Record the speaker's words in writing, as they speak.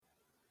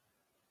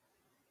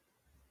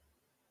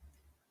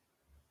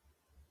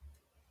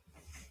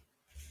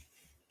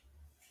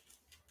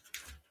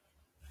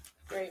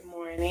Great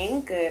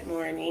morning. Good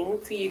morning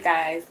to you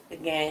guys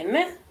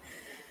again.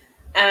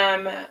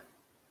 Um,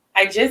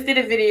 I just did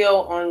a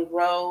video on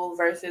Roe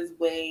versus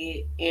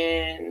Wade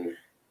and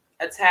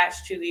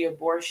attached to the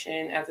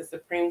abortion at the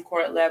Supreme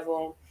Court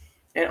level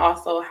and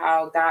also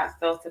how God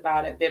felt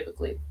about it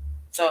biblically.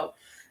 So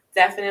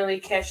definitely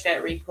catch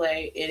that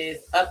replay. It is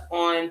up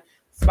on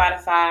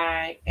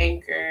Spotify,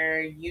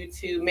 Anchor,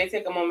 YouTube. May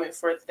take a moment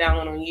for it to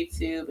download on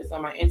YouTube. It's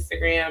on my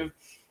Instagram.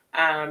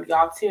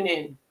 Y'all tune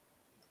in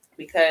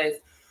because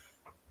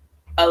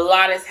a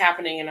lot is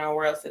happening in our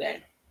world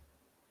today,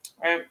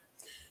 right?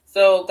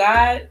 So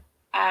God,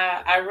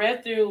 I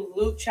read through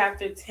Luke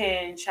chapter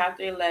 10,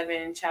 chapter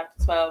 11,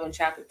 chapter 12, and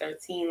chapter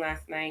 13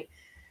 last night,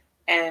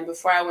 and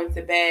before I went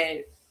to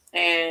bed,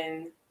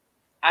 and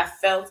I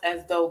felt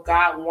as though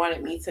God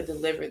wanted me to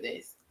deliver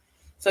this.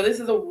 So this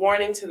is a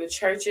warning to the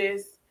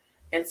churches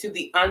and to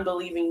the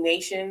unbelieving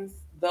nations,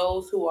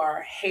 those who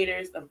are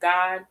haters of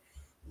God,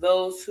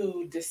 those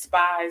who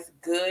despise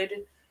good.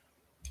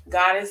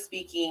 God is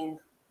speaking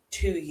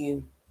to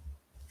you.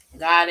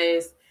 God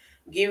is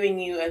giving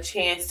you a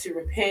chance to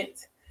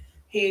repent.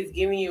 He is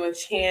giving you a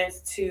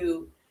chance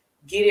to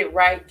get it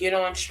right, get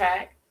on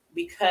track,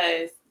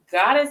 because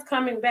God is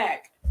coming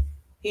back.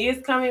 He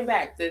is coming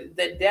back.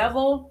 The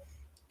devil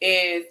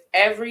is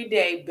every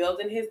day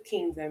building his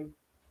kingdom,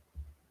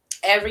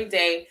 every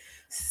day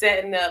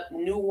setting up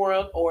new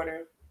world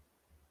order,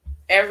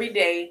 every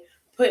day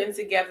putting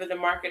together the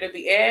market of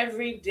the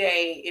every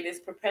day it is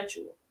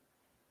perpetual.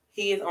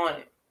 He is on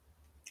it.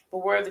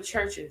 But where are the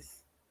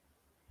churches?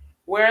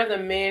 Where are the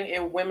men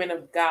and women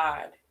of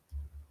God?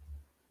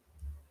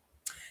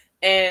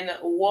 And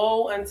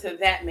woe unto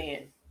that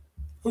man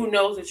who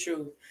knows the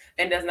truth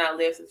and does not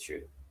live the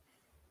truth.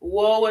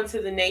 Woe unto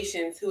the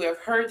nations who have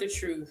heard the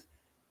truth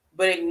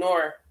but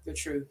ignore the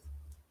truth.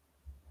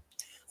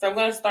 So I'm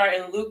going to start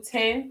in Luke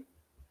 10,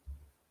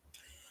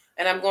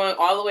 and I'm going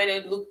all the way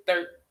to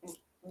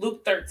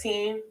Luke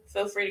 13.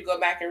 Feel free to go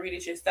back and read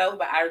it yourself,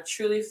 but I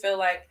truly feel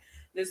like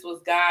this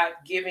was God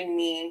giving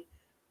me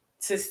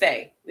to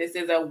say. This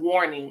is a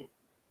warning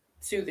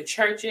to the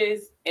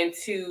churches and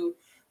to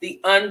the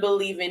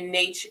unbelieving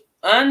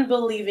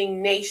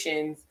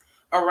nations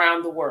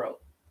around the world.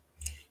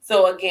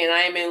 So again,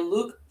 I am in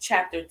Luke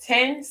chapter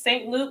 10,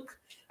 St. Luke.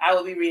 I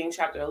will be reading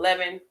chapter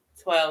 11,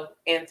 12,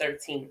 and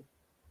 13.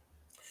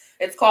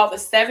 It's called the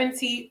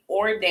 70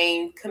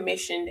 ordained,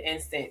 commissioned, and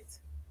sent.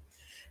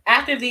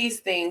 After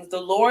these things,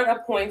 the Lord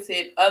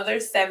appointed other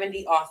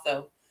 70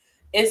 also,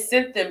 and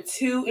sent them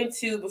two and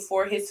two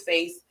before his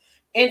face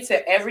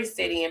into every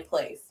city and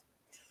place,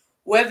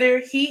 whether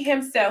he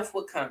himself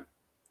would come.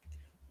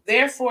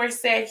 Therefore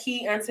said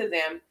he unto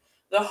them,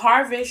 the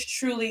harvest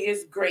truly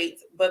is great,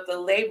 but the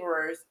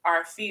laborers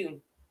are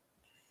few.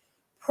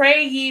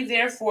 Pray ye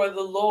therefore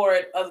the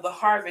Lord of the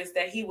harvest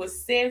that he would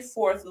send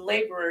forth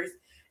laborers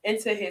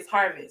into his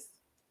harvest.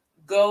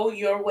 Go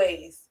your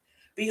ways.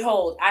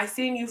 Behold, I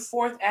send you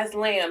forth as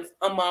lambs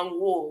among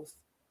wolves.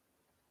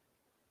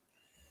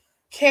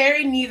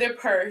 Carry neither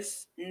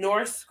purse,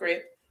 nor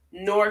scrip,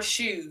 nor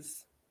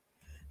shoes,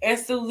 and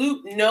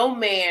salute no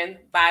man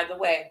by the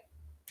way.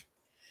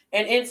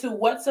 And into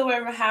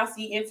whatsoever house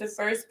ye enter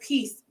first,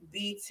 peace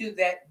be to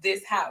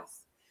this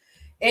house.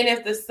 And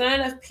if the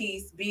Son of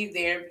Peace be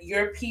there,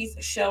 your peace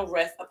shall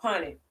rest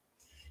upon it.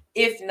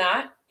 If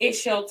not, it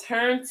shall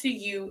turn to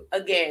you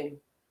again.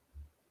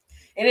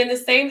 And in the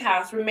same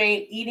house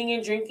remain eating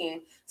and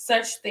drinking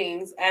such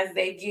things as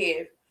they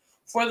give.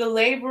 For the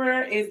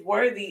laborer is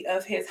worthy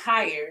of his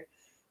hire.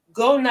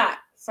 Go not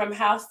from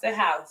house to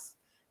house,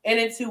 and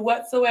into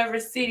whatsoever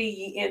city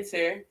ye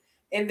enter,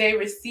 and they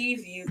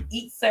receive you,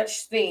 eat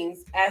such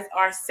things as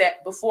are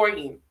set before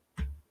you.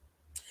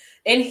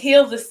 And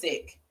heal the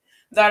sick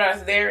that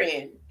are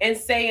therein, and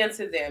say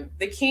unto them,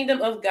 the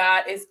kingdom of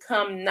God is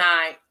come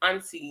nigh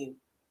unto you.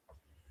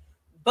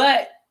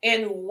 But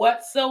in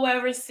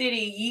whatsoever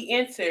city ye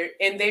enter,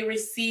 and they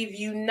receive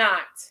you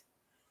not,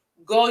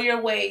 go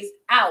your ways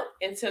out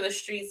into the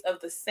streets of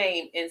the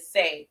same, and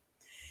say,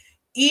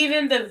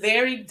 even the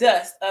very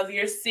dust of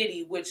your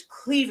city which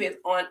cleaveth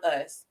on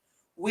us,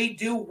 we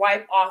do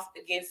wipe off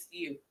against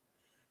you.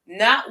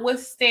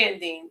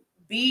 Notwithstanding,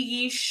 be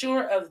ye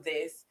sure of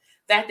this,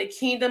 that the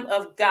kingdom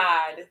of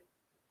God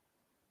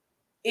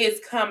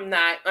is come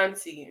nigh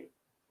unto you.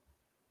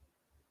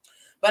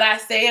 But I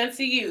say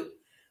unto you,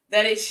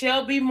 that it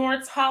shall be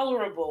more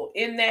tolerable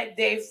in that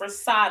day for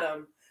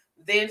Sodom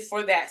than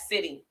for that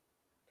city.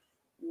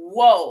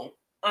 Woe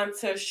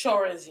unto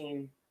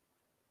Chorazin.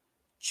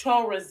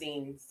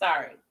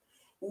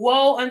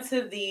 Woe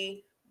unto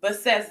thee,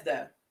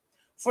 Bethesda.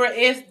 For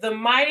if the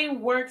mighty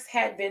works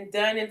had been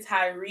done in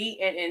Tyre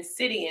and in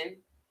Sidon,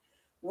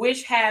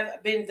 which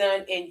have been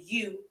done in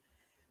you,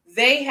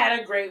 they had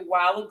a great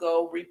while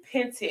ago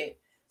repented,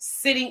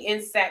 sitting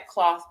in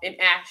sackcloth and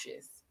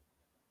ashes.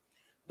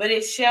 But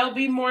it shall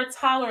be more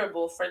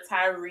tolerable for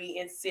Tyre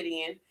and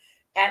Sidon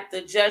at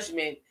the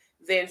judgment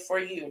than for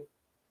you.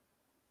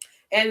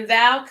 And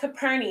thou,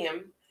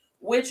 Capernaum,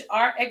 which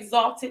art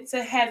exalted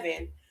to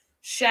heaven,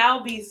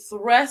 shall be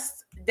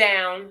thrust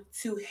down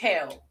to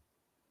hell.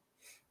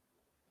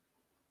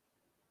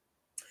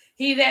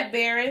 He that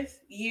beareth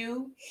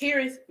you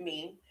heareth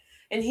me,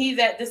 and he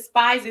that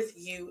despiseth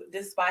you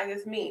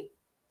despiseth me.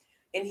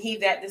 And he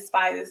that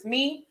despiseth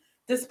me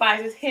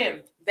despiseth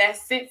him that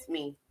sent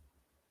me.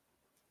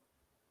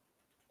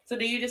 So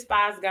do you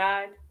despise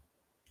God?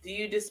 Do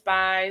you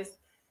despise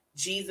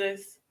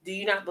Jesus? Do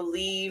you not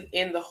believe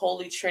in the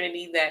Holy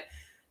Trinity, that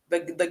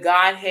the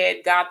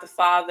Godhead, God the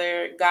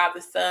Father, God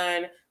the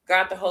Son,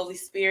 God the Holy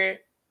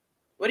Spirit?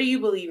 What do you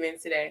believe in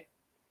today?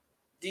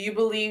 Do you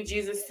believe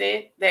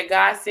that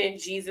God sent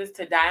Jesus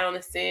to die on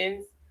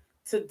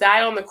to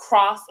die on the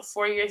cross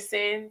for your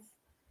sins?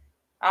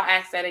 I'll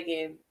ask that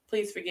again.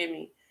 Please forgive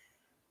me.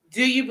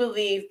 Do you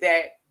believe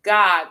that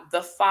God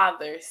the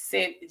Father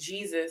sent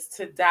Jesus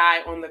to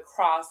die on the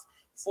cross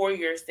for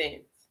your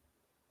sins?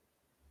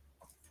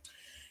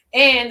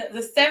 And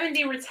the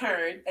 70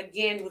 returned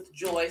again with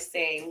joy,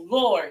 saying,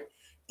 Lord,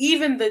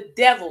 even the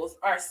devils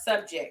are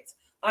subject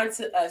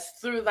unto us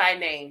through thy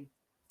name.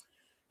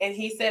 And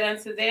he said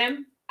unto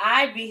them,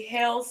 I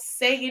beheld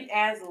Satan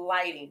as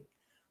lightning,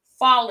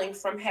 falling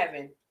from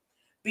heaven.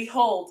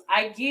 Behold,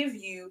 I give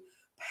you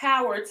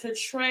power to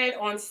tread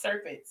on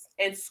serpents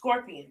and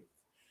scorpions,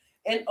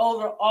 and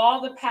over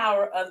all the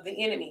power of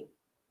the enemy,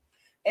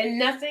 and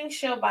nothing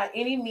shall by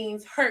any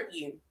means hurt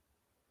you.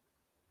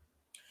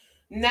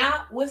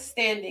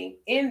 Notwithstanding,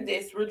 in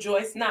this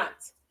rejoice not,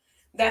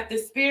 that the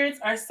spirits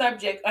are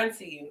subject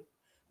unto you,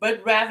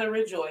 but rather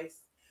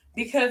rejoice,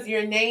 because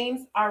your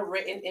names are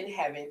written in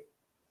heaven.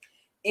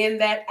 In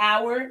that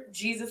hour,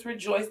 Jesus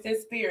rejoiced in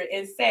spirit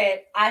and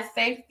said, I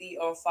thank thee,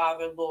 O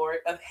Father, Lord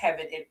of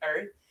heaven and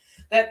earth,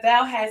 that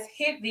thou hast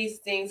hid these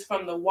things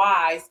from the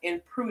wise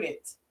and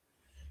prudent,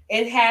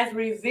 and hast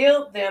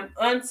revealed them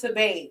unto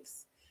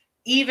babes.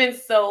 Even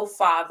so,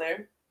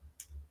 Father,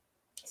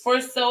 for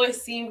so it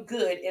seemed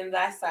good in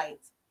thy sight.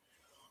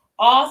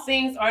 All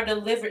things are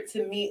delivered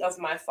to me of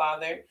my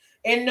Father,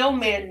 and no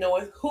man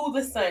knoweth who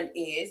the Son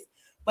is,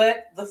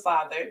 but the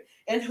Father,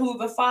 and who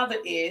the Father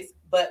is,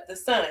 but the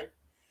Son,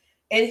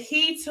 and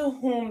he to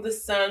whom the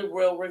Son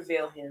will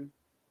reveal him.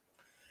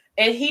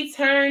 And he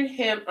turned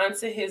him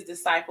unto his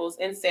disciples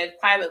and said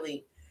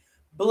privately,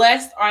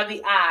 Blessed are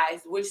the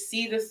eyes which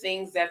see the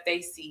things that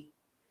they see.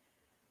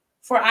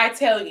 For I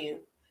tell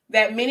you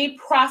that many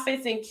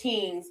prophets and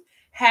kings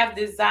have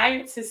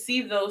desired to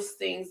see those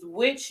things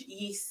which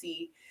ye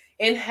see,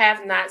 and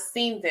have not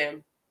seen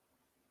them,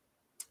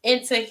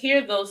 and to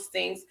hear those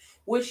things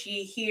which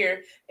ye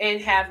hear,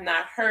 and have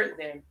not heard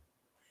them.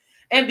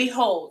 And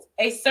behold,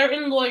 a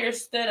certain lawyer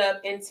stood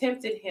up and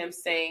tempted him,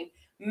 saying,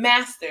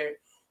 Master,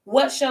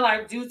 what shall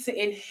I do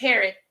to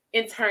inherit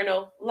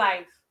eternal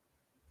life?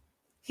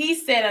 He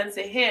said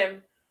unto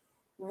him,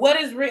 What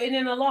is written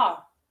in the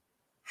law?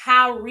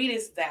 How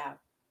readest thou?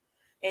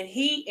 And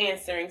he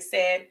answering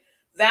said,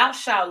 Thou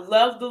shalt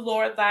love the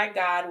Lord thy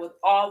God with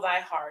all thy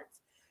heart,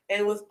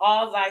 and with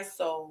all thy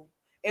soul,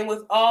 and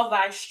with all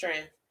thy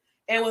strength,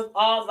 and with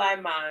all thy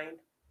mind,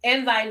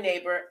 and thy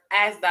neighbor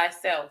as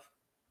thyself.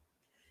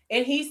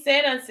 And he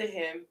said unto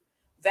him,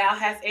 Thou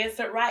hast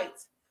answered right.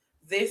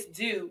 This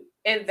do,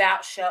 and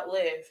thou shalt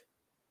live.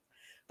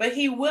 But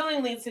he,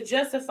 willingly to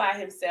justify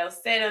himself,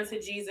 said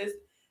unto Jesus,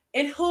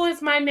 And who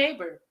is my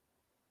neighbor?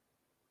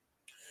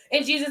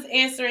 And Jesus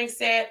answering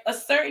said, A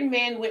certain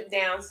man went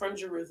down from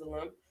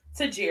Jerusalem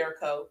to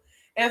Jericho,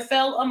 and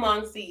fell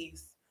among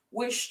thieves,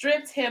 which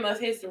stripped him of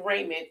his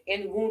raiment,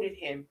 and wounded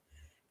him,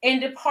 and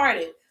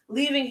departed,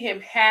 leaving him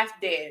half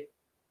dead.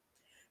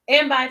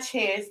 And by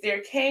chance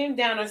there came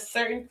down a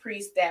certain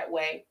priest that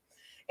way,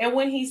 and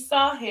when he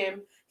saw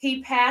him,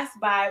 he passed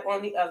by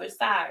on the other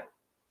side.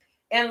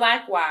 And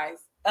likewise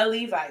a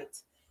Levite,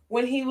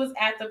 when he was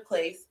at the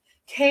place,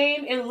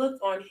 came and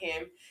looked on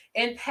him,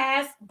 and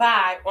passed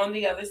by on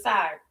the other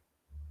side.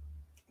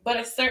 But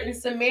a certain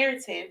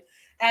Samaritan,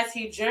 as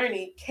he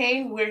journeyed,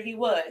 came where he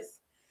was.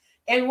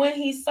 And when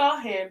he saw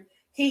him,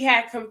 he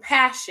had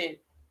compassion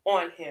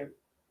on him,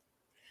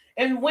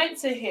 and went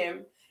to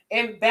him,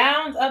 and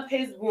bound up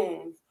his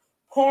wounds,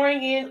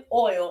 pouring in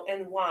oil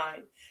and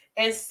wine,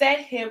 and set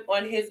him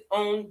on his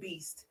own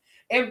beast,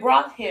 and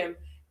brought him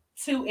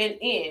to an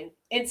inn,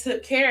 and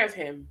took care of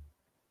him.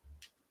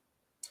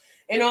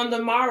 And on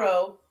the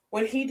morrow,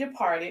 when he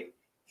departed,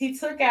 he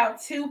took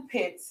out 2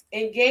 pence,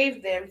 and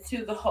gave them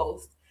to the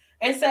host,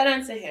 and said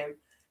unto him,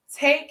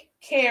 Take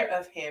care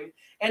of him,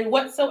 and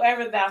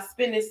whatsoever thou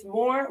spendest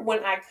more,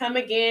 when I come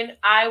again,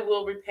 I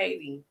will repay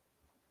thee.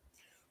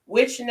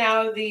 Which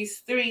now of these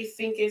three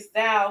thinkest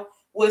thou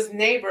was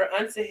neighbor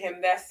unto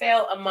him that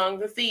fell among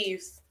the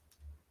thieves?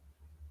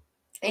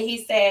 And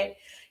he said,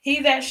 He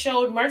that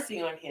showed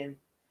mercy on him.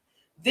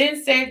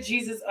 Then said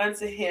Jesus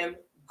unto him,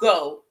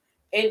 Go,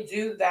 and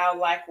do thou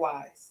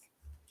likewise.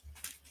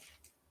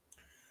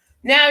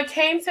 Now it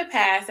came to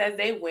pass as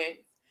they went,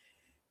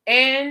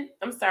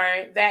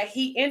 that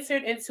he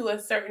entered into a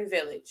certain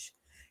village,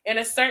 and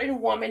a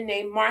certain woman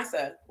named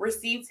Martha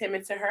received him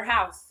into her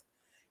house.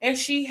 And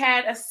she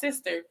had a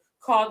sister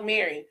called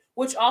Mary,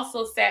 which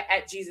also sat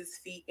at Jesus'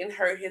 feet and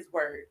heard his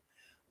word.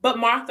 But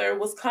Martha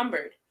was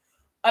cumbered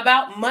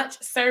about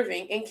much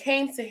serving, and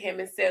came to him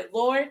and said,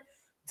 Lord,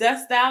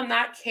 dost thou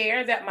not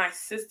care that my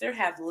sister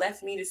hath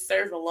left me to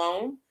serve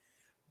alone?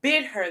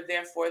 Bid her,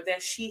 therefore,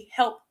 that she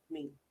help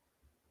me.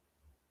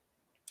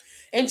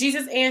 And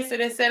Jesus answered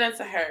and said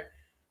unto her,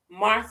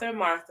 Martha,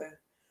 Martha,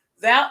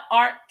 thou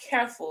art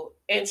careful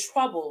and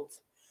troubled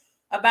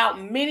about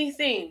many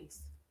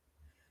things,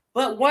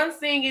 but one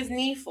thing is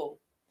needful.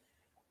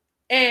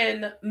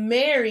 And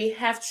Mary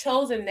hath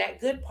chosen that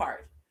good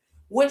part,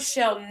 which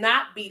shall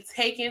not be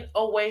taken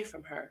away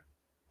from her.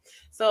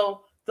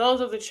 So,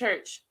 those of the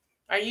church,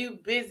 are you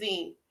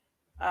busy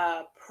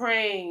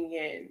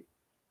praying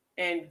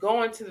and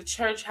going to the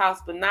church house,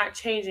 but not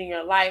changing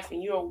your life,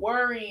 and you're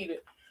worried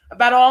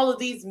about all of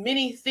these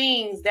many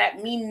things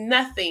that mean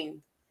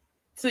nothing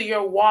to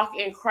your walk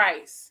in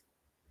Christ?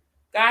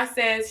 God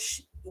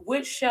says,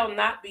 "Which shall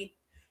not be,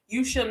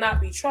 you shall not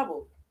be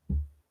troubled."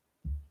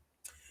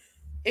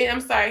 And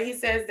I'm sorry, He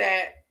says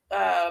that.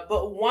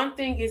 But one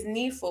thing is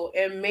needful,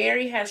 and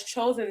Mary has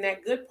chosen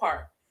that good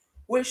part,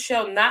 which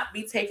shall not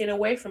be taken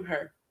away from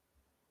her.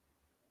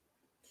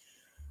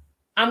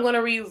 I'm going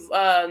to read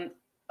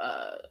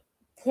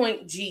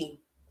point G.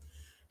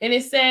 And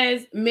it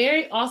says,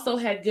 Mary also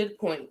had good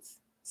points,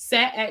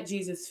 sat at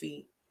Jesus'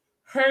 feet,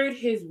 heard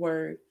his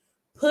word,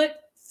 put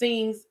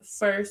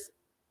first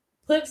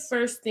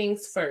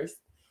things first,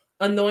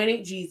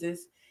 anointed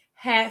Jesus,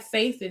 had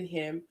faith in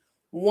him,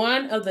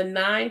 one of the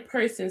 9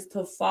 persons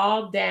to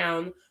fall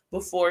down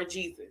before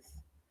Jesus.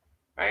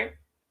 Right?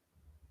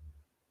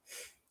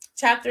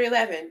 Chapter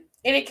 11.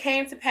 And it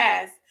came to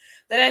pass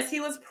that as he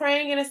was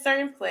praying in a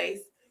certain place,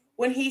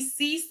 when he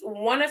ceased,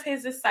 one of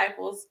his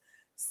disciples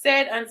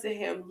said unto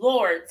him,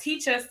 Lord,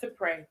 teach us to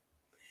pray,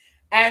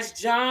 as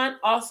John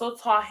also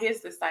taught his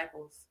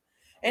disciples.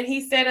 And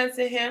he said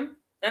unto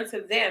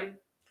them,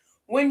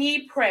 when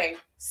ye pray,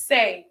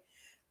 say,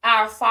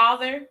 Our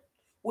Father,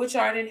 which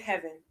art in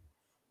heaven,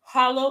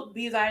 hallowed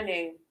be thy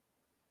name.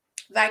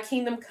 Thy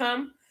kingdom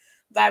come,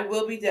 thy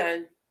will be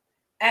done,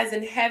 as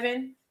in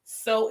heaven,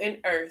 so in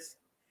earth.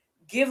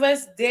 Give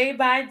us day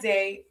by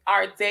day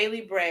our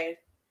daily bread,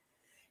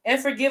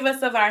 and forgive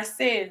us of our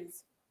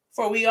sins,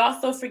 for we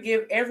also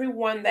forgive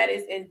everyone that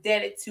is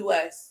indebted to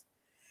us.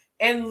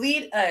 And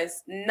lead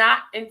us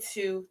not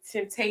into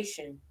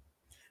temptation,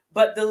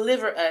 but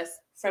deliver us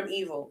from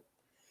evil.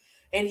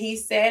 And he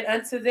said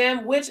unto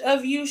them, which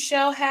of you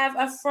shall have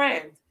a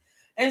friend,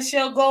 and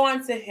shall go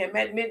unto him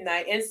at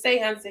midnight, and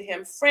say unto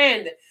him,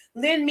 Friend,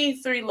 lend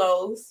me 3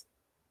 loaves,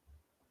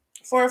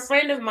 for a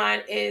friend of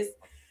mine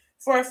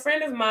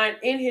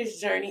in his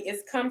journey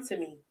is come to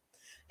me,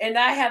 and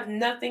I have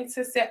nothing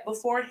to set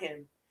before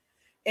him.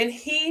 And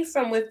he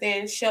from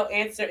within shall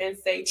answer and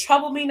say,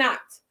 Trouble me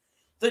not,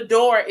 the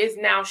door is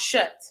now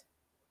shut,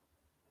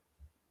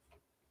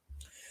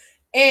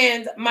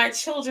 and my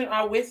children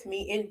are with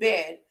me in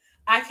bed.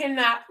 I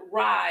cannot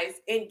rise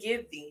and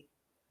give thee.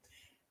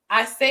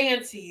 I say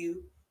unto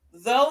you,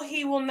 though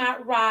he will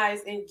not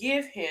rise and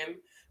give him,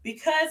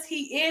 because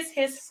he is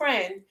his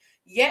friend,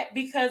 yet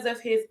because of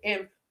his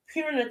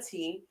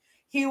impunity,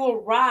 he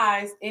will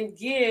rise and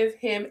give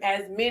him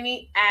as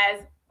many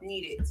as he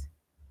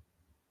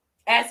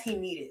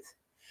needeth.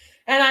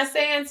 And I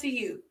say unto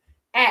you,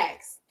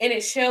 ask, and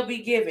it shall be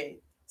given.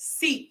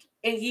 Seek,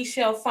 and ye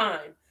shall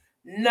find.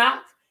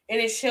 Knock, and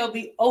it shall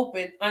be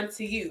opened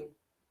unto you.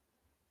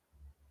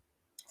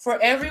 For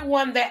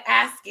everyone that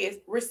asketh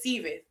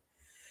receiveth,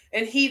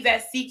 and he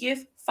that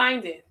seeketh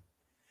findeth,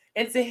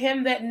 and to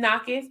him that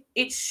knocketh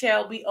it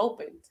shall be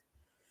opened.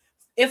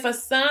 If a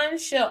son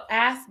shall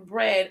ask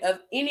bread of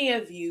any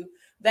of you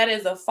that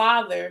is a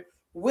father,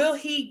 will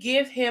he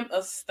give him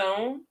a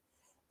stone?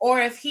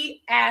 Or if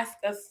he ask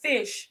a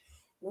fish,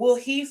 will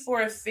he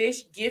for a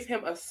fish give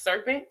him a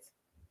serpent?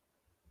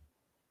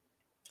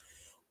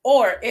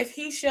 Or if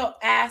he shall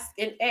ask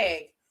an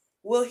egg,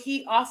 will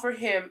he offer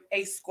him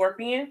a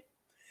scorpion?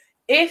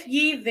 If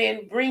ye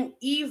then bring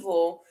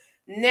evil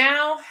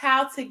now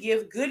how to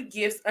give good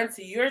gifts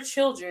unto your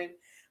children,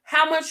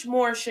 how much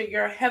more shall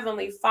your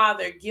heavenly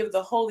Father give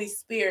the Holy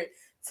Spirit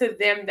to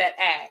them that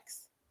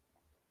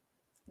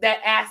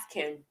ask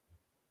him?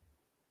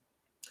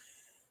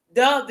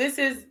 This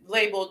is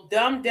labeled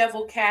dumb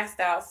devil cast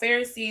out.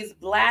 Pharisees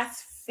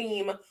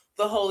blaspheme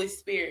the Holy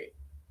Spirit.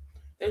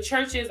 The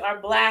churches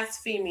are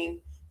blaspheming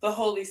the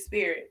Holy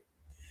Spirit.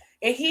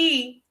 And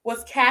he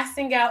was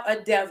casting out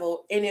a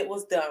devil, and it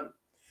was dumb.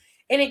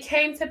 And it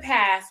came to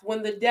pass,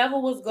 when the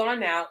devil was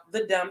gone out,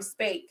 the dumb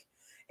spake,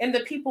 and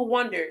the people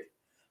wondered.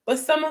 But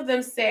some of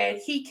them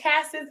said, He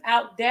casteth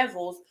out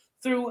devils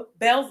through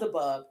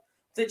Beelzebub,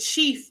 the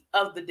chief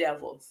of the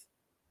devils.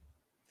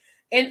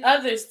 And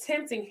others,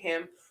 tempting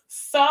him,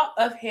 sought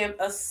of him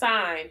a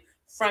sign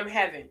from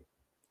heaven.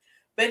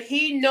 But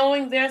he,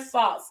 knowing their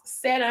thoughts,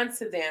 said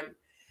unto them,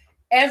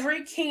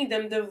 Every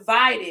kingdom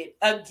divided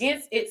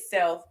against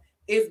itself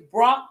is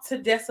brought to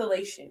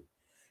desolation,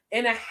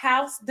 and a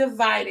house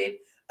divided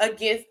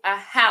against a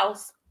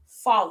house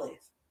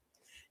falleth.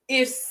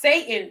 If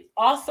Satan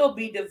also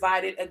be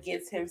divided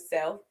against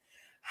himself,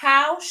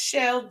 how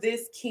shall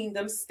this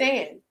kingdom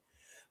stand?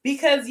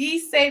 Because ye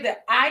say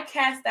that I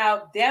cast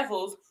out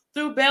devils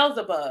through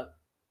Beelzebub.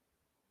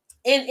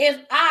 And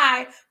if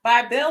I,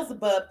 by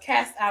Beelzebub,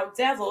 cast out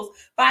devils,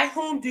 by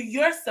whom do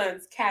your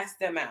sons cast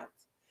them out?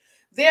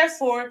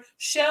 Therefore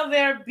shall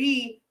there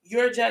be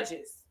your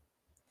judges.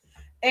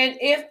 And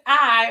if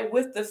I,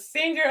 with the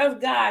finger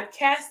of God,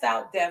 cast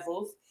out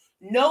devils,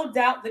 no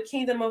doubt the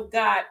kingdom of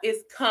God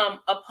is come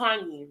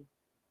upon you.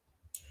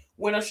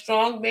 When a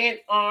strong man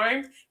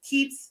armed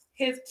keepeth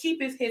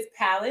his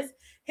palace,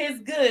 his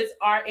goods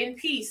are in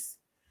peace.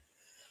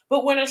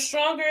 But when a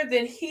stronger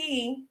than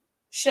he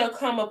shall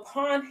come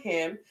upon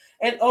him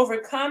and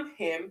overcome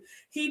him,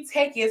 he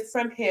taketh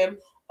from him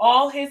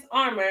all his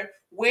armor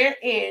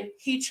wherein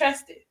he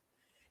trusted,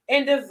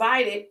 and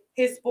divided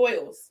his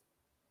spoils.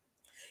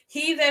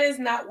 He that is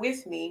not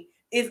with me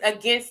is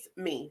against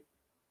me.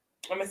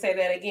 I'm going to say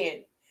that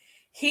again.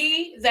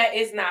 He that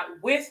is not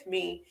with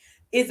me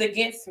is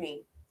against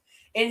me,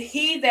 and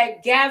he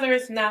that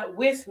gathereth not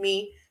with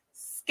me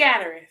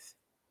scattereth.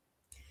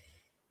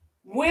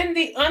 When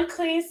the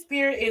unclean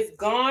spirit is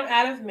gone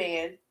out of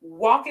man,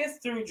 walketh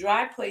through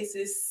dry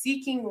places,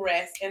 seeking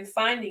rest and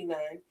finding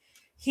none,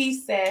 he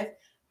saith,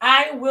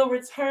 I will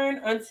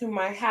return unto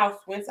my house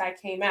whence I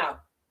came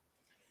out.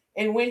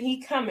 And when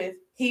he cometh,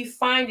 he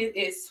findeth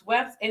it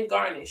swept and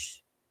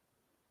garnished.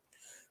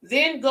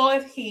 Then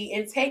goeth he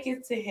and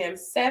taketh to him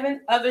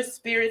 7 other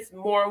spirits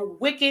more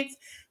wicked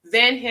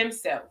than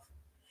himself.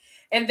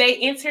 And they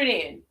entered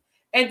in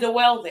and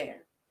dwell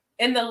there.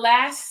 And the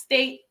last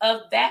state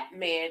of that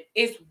man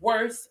is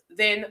worse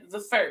than the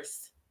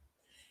first.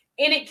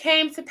 And it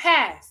came to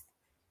pass,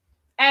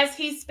 as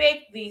he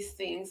spake these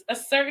things, a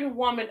certain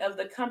woman of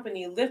the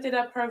company lifted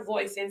up her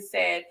voice and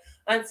said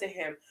unto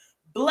him,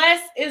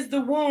 Blessed is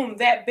the womb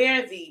that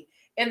bare thee,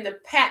 and the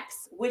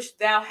paps which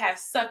thou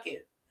hast sucked.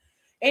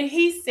 And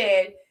he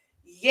said,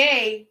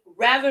 Yea,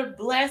 rather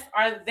blessed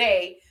are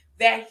they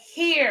that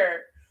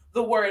hear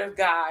the word of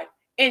God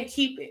and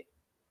keep it.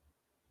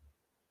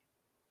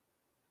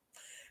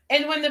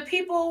 And when the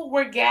people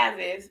were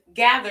gathered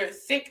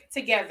thick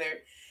together,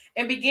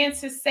 and began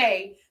to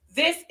say,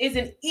 This is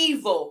an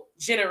evil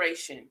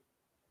generation.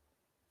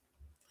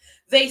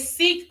 They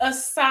seek a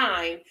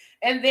sign,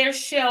 and there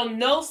shall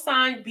no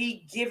sign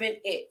be given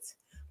it,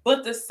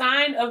 but the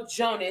sign of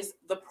Jonas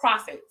the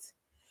prophet.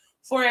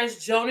 For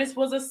as Jonas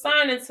was a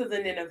sign unto the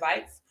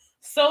Ninevites,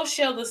 so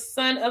shall the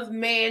Son of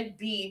Man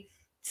be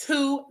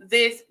to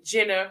this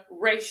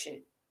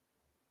generation.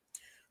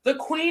 The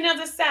queen of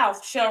the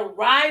south shall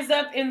rise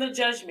up in the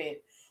judgment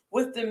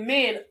with the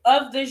men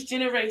of this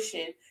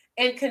generation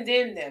and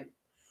condemn them.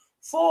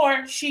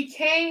 For she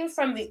came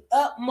from the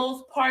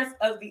utmost parts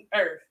of the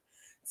earth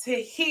to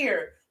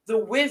hear the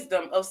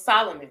wisdom of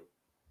Solomon.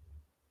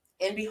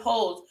 And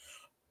behold,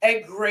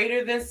 a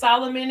greater than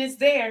Solomon is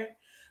there.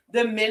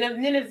 The men of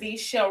Nineveh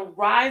shall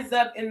rise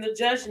up in the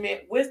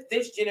judgment with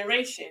this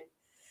generation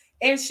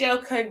and shall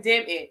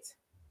condemn it.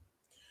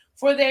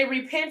 For they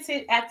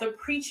repented at the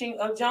preaching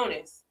of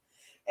Jonas.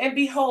 And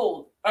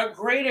behold, a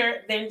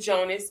greater than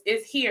Jonas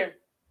is here.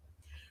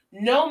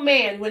 No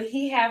man, when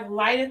he have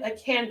lighted a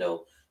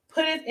candle,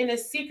 putteth in a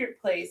secret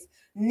place,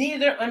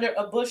 neither under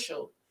a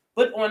bushel,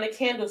 but on a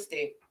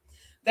candlestick,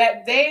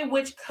 that they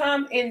which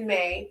come in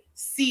may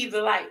see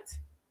the light.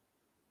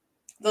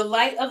 The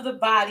light of the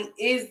body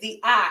is the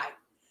eye.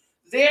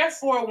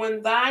 Therefore,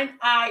 when thine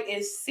eye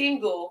is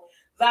single,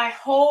 thy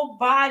whole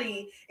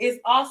body is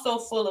also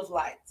full of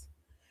light.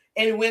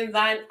 And when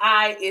thine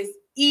eye is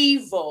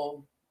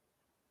evil,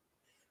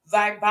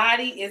 thy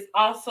body is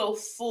also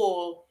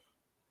full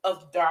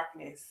of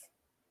darkness.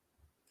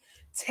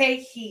 Take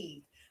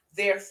heed,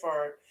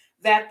 therefore,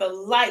 that the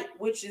light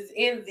which is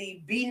in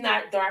thee be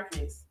not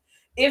darkness.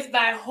 If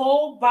thy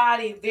whole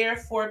body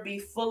therefore be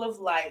full of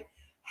light,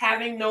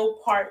 having no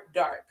part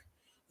dark,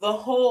 the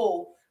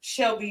whole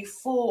shall be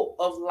full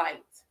of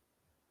light.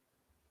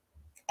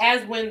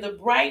 As when the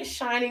bright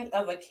shining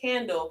of a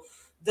candle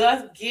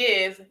doth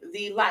give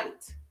thee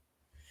light.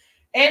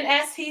 And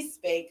as he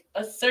spake,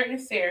 a certain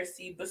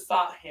Pharisee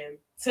besought him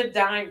to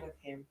dine with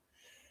him.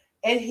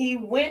 And he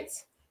went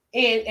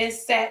in and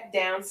sat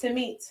down to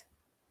meat.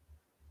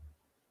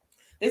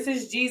 This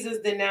is Jesus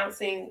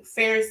denouncing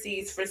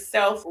Pharisees for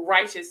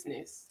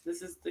self-righteousness.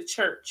 This is the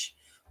church,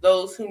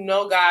 those who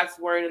know God's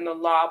word and the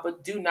law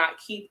but do not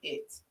keep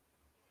it.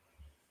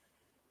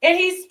 And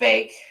he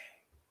spake,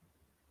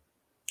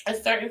 a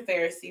certain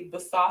Pharisee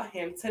besought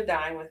him to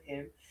dine with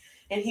him,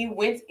 and he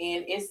went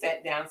in and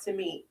sat down to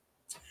meat.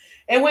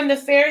 And when the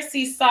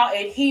Pharisee saw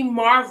it, he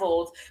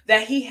marveled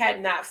that he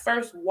had not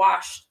first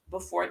washed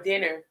before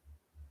dinner.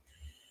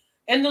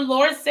 And the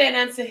Lord said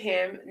unto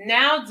him,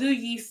 Now do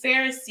ye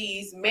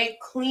Pharisees make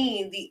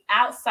clean the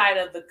outside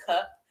of the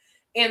cup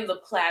and the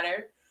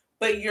platter,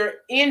 but your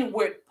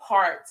inward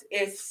part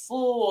is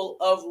full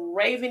of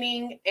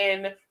ravening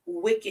and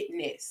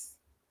wickedness.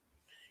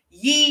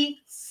 Ye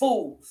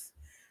fools,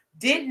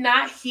 did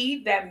not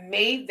he that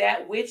made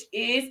that which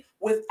is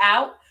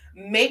without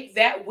make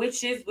that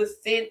which is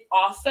within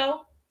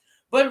also?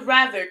 but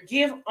rather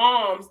give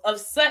alms of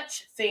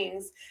such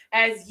things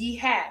as ye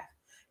have.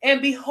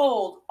 And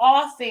behold,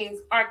 all things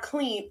are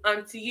clean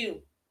unto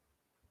you.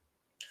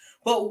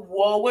 But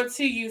woe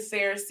unto you,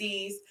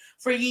 Pharisees,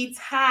 for ye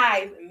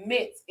tithe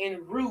mint and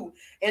rue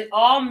and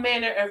all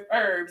manner of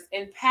herbs,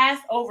 and pass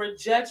over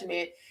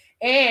judgment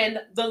and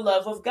the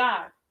love of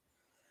God.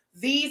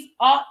 These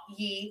ought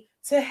ye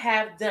to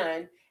have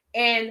done,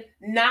 and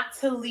not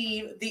to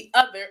leave the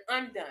other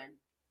undone.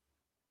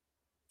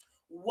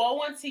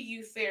 Woe unto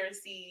you,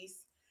 Pharisees,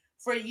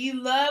 for ye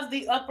love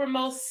the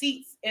uppermost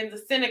seats in the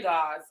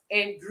synagogues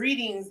and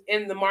greetings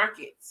in the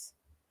markets.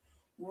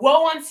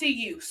 Woe unto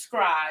you,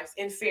 scribes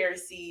and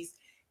Pharisees,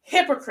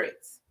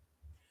 hypocrites,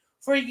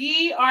 for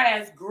ye are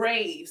as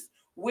graves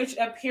which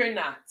appear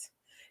not,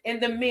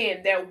 and the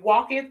men that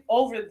walketh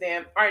over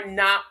them are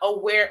not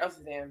aware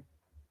of them.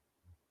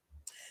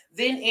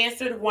 Then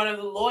answered one of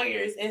the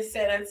lawyers and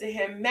said unto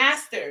him,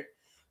 Master,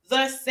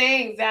 thus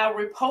saying thou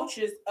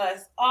reproachest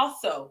us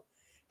also.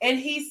 And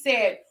he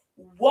said,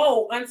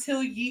 Woe unto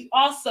ye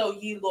also,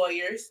 ye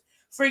lawyers,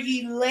 for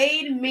ye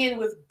laid men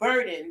with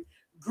burden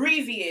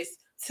grievous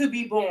to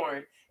be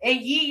borne,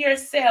 and ye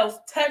yourselves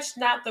touch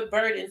not the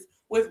burdens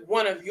with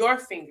one of your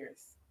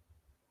fingers.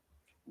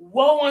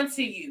 Woe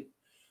unto you,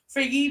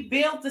 for ye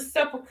build the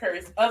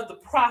sepulchres of the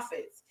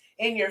prophets,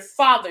 and your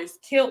fathers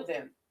killed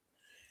them.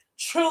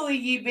 Truly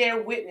ye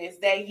bear witness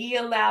that ye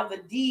allow the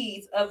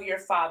deeds of your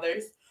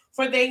fathers,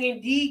 for they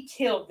indeed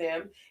killed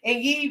them,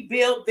 and ye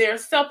built their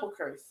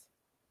sepulchres.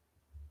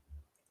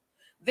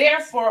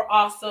 Therefore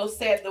also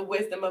said the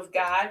wisdom of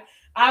God,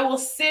 I will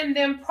send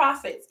them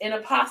prophets and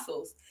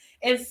apostles,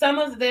 and some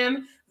of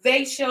them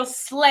they shall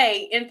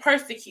slay and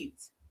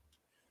persecute,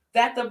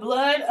 that the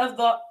blood of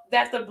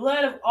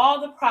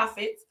all the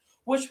prophets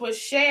which was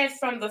shed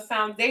from the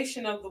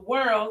foundation of the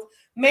world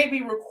may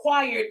be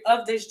required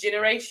of this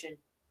generation,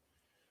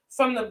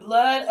 from the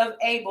blood of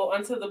Abel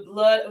unto the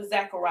blood of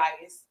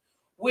Zacharias,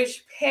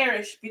 which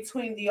perished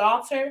between the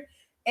altar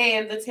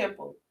and the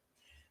temple.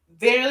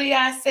 Verily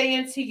I say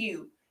unto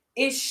you,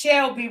 it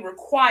shall be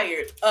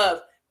required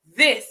of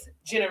this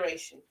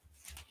generation.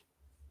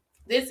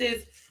 This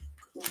is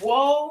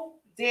woe,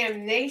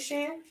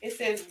 damnation. It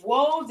says,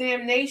 woe,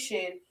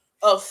 damnation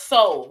of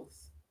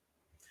souls.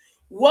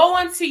 Woe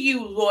unto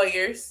you,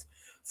 lawyers,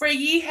 for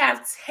ye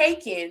have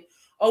taken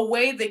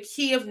away the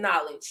key of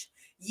knowledge.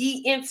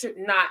 Ye entered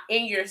not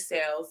in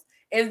yourselves,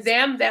 and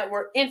them that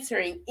were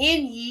entering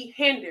in ye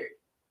hindered.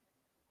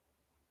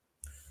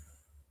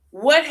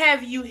 What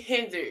have you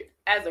hindered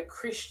as a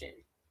Christian?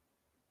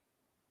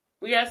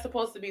 We are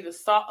supposed to be the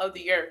salt of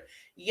the earth,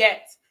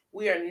 yet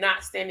we are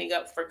not standing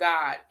up for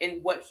God in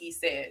what he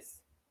says.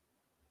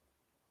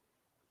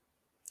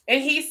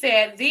 And he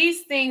said,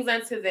 These things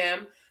unto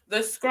them,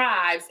 the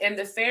scribes and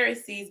the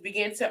Pharisees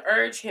began to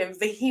urge him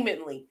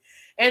vehemently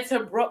and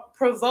to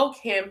provoke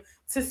him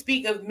to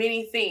speak of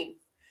many things,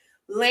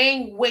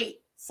 laying wait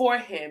for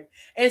him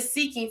and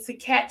seeking to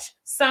catch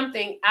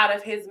something out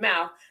of his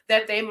mouth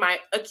that they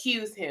might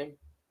accuse him.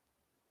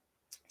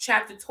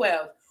 Chapter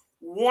 12,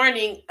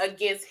 warning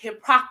against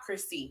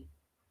hypocrisy.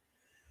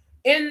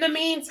 In the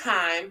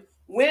meantime,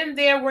 when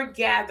there were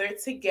gathered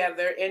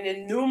together an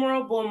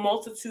innumerable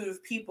multitude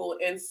of people,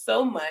 and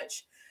so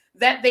much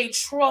that they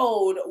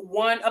trode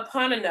one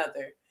upon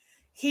another,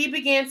 he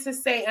began to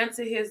say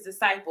unto his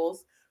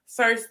disciples,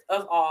 first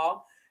of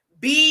all,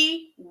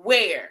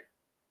 beware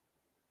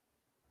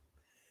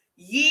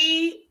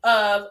ye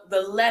of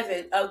the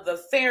leaven of the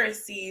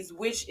Pharisees,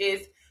 which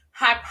is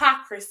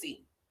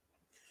hypocrisy.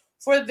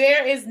 For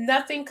there is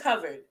nothing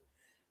covered,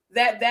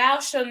 that thou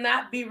shalt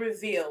not be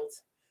revealed,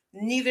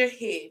 neither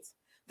hid,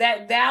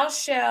 that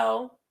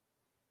shall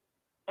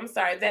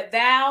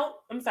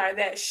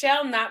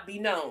not be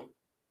known.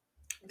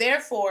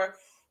 Therefore,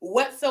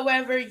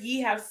 whatsoever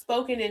ye have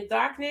spoken in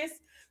darkness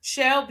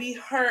shall be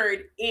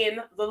heard in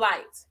the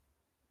light.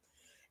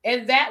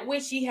 And that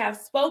which ye have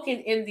spoken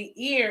in the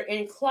ear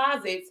in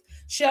closets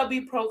shall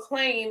be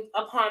proclaimed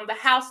upon the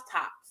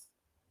housetops.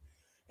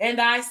 And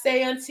I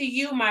say unto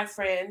you, my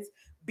friends,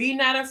 be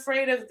not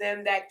afraid of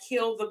them that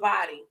kill the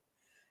body,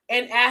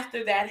 and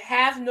after that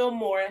have no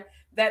more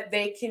that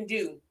they can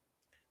do.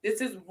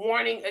 This is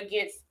warning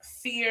against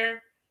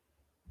fear.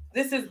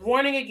 This is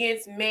warning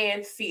against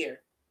man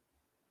fear.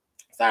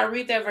 So I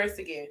read that verse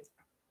again.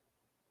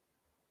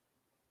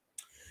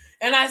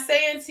 And I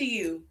say unto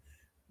you,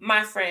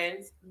 my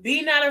friends,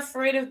 be not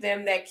afraid of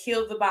them that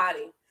kill the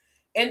body,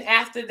 and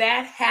after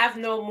that have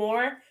no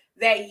more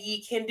that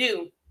ye can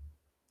do.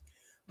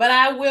 But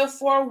I will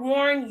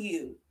forewarn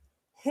you,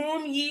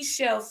 whom ye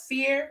shall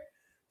fear,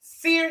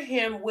 fear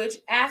him which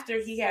after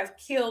he hath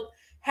killed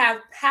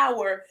have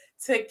power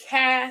to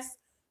cast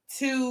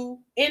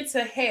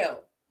into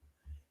hell.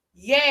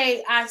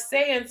 Yea, I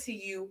say unto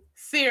you,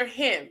 fear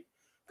him.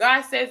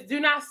 God says, do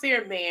not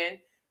fear man,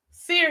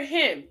 fear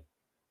him,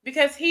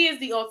 because he is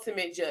the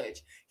ultimate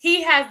judge.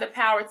 He has the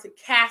power to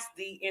cast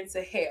thee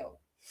into hell.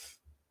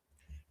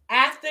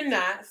 After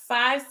not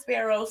 5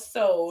 sparrows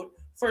sold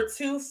for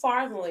 2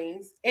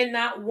 farthings, and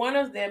not one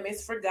of them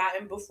is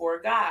forgotten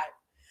before God.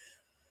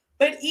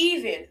 But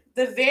even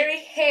the very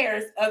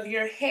hairs of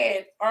your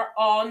head are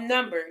all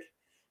numbered.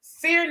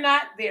 Fear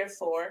not,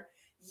 therefore,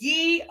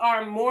 ye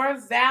are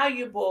more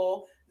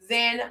valuable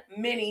than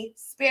many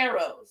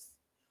sparrows.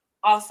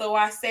 Also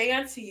I say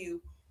unto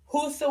you,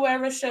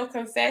 whosoever shall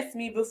confess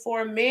me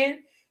before men,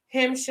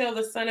 him shall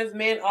the Son of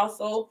Man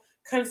also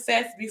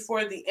confess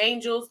before the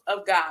angels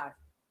of God.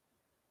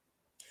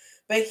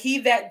 But he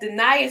that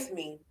denieth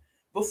me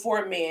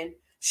before men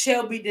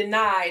shall be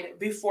denied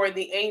before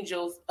the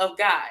angels of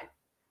God.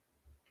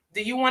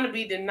 Do you want to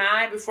be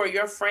denied before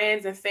your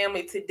friends and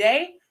family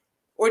today?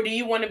 Or do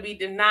you want to be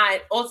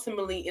denied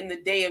ultimately in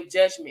the day of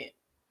judgment?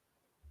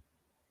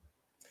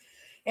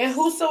 And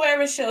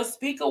whosoever shall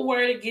speak a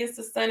word against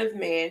the Son of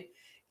Man,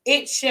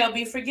 it shall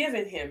be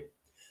forgiven him.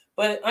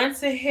 But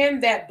unto him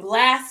that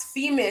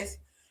blasphemeth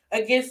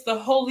against the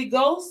Holy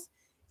Ghost,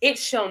 it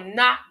shall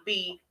not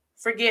be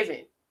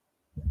forgiven.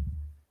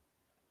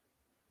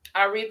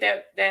 I'll read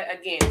that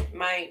again.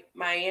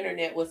 My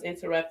internet was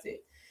interrupted.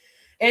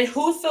 And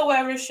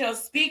whosoever shall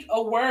speak a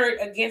word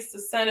against the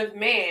Son of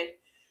Man,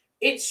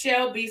 it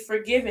shall be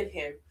forgiven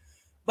him.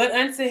 But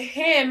unto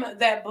him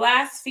that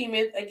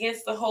blasphemeth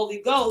against the Holy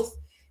Ghost,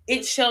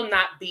 it shall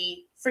not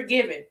be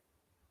forgiven.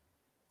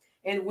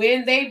 And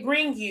when they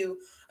bring you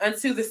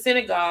unto the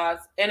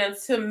synagogues and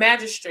unto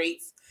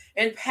magistrates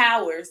and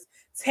powers,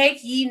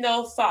 take ye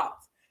no thought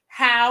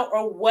how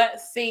or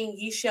what thing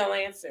ye shall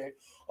answer,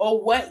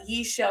 or what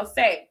ye shall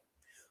say.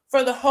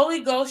 For the Holy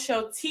Ghost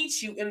shall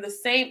teach you in the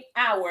same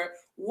hour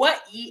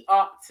what ye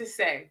ought to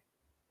say.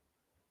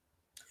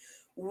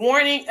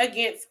 Warning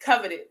against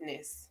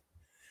covetousness.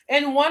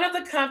 And one of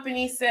the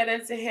company said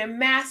unto him,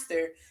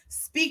 Master,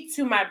 speak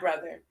to my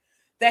brother,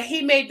 that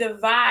he may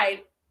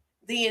divide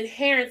the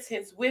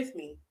inheritance with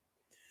me.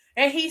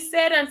 And he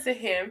said unto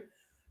him,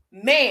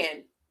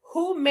 Man,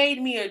 who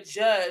made me a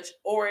judge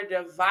or a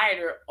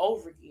divider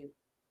over you?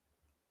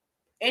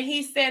 And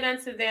he said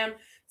unto them,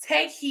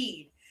 Take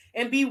heed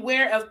and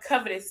beware of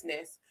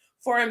covetousness,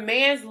 for a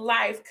man's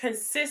life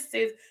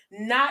consisteth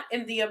not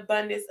in the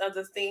abundance of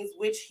the things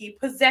which he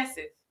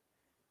possesseth.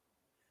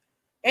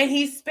 And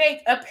he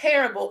spake a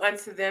parable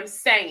unto them,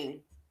 saying,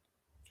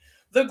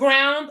 The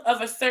ground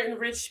of a certain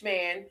rich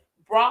man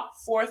brought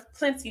forth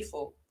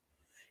plentiful.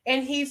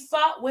 And he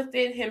thought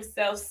within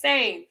himself,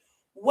 saying,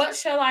 What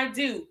shall I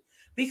do?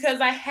 Because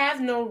I have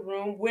no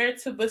room where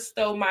to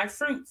bestow my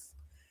fruits.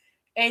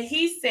 And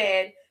he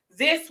said,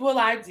 This will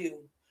I do.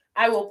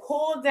 I will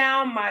pull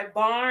down my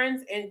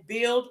barns and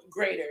build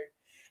greater.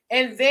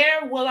 And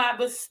there will I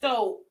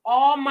bestow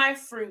all my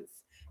fruits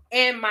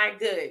and my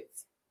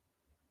goods.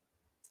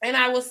 And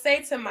I will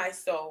say to my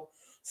soul,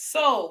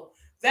 Soul,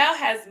 thou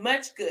hast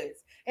much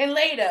goods, and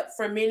laid up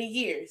for many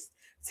years.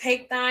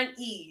 Take thine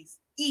ease,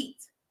 eat,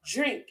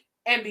 drink,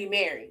 and be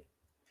merry.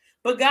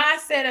 But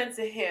God said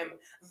unto him,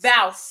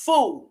 Thou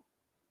fool,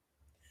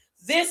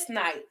 this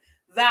night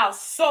thy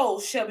soul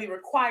shall be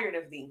required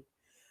of thee.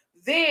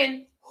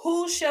 Then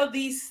who shall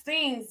these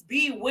things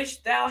be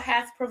which thou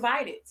hast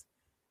provided?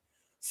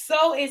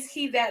 So is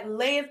he that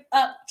layeth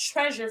up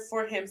treasure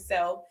for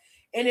himself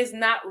and is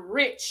not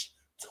rich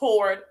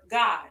toward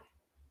God.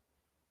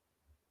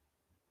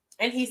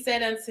 And he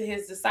said unto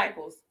his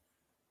disciples,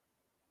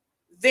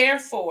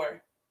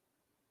 Therefore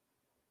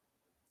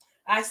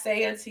I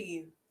say unto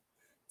you,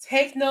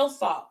 take no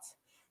thought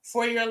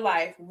for your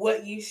life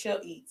what ye shall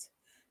eat,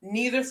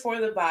 neither for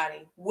the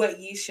body what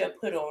ye shall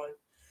put on.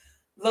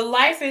 The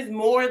life is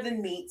more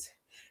than meat,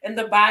 and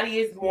the body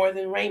is more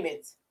than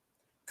raiment.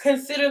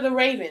 Consider the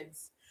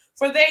ravens,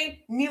 for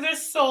they neither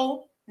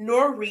sow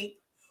nor reap,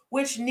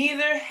 which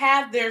neither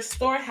have their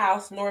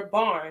storehouse nor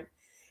barn,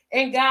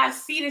 and God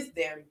feedeth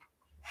them.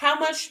 How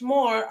much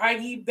more are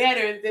ye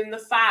better than the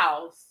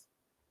fowls?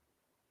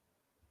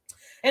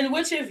 And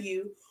which of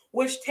you,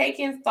 which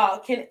taking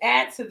thought, can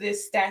add to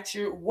this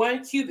stature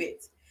 1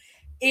 cubit?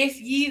 If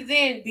ye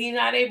then be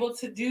not able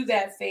to do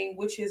that thing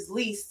which is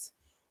least,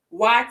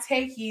 why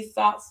take ye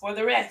thought for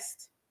the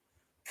rest?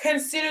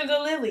 Consider the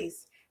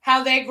lilies,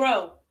 how they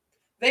grow.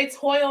 They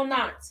toil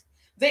not,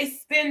 they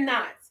spin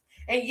not.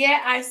 And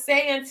yet I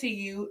say unto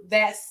you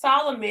that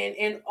Solomon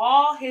in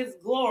all his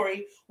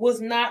glory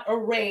was not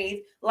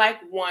arrayed like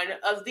one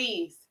of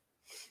these.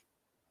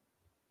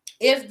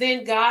 If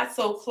then God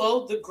so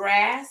clothe the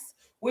grass,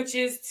 which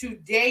is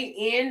today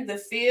in the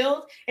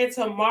field, and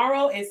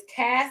tomorrow is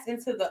cast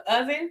into the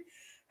oven,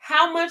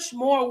 how much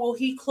more will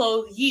he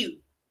clothe you,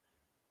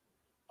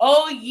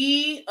 O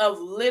ye of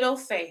little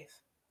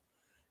faith?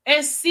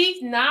 And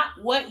seek not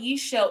what ye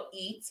shall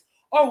eat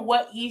or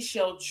what ye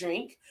shall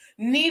drink,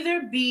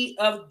 neither be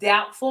of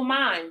doubtful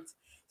mind.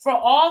 For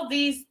all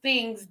these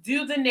things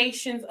do the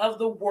nations of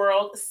the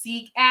world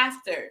seek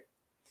after.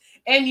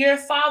 And your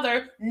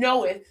Father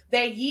knoweth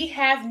that ye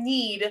have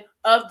need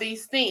of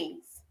these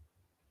things.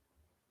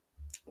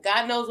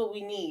 God knows what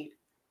we need,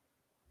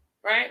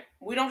 right?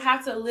 We don't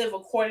have to live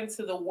according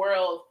to the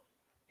world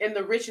and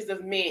the riches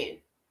of men,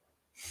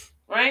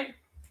 right?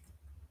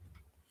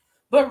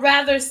 But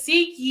rather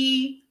seek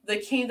ye the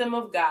kingdom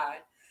of God,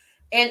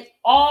 and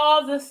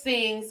all the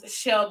things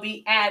shall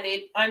be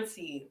added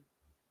unto you.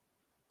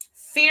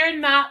 Fear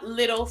not,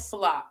 little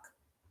flock.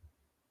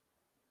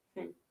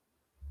 It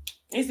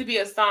used to be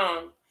a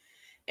song,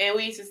 and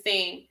we used to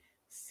sing,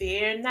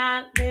 Fear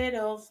not,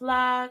 little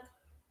flock,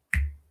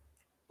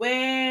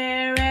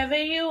 wherever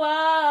you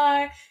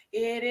are,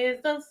 it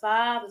is the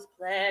Father's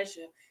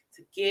pleasure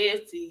to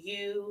give to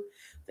you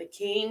the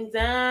kingdom.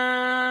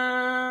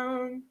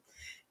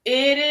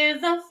 It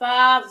is the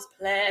Father's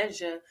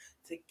pleasure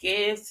to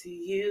give to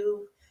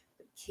you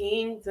the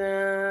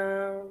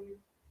kingdom.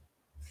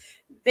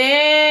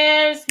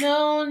 There's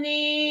no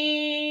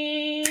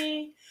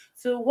need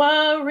to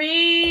worry.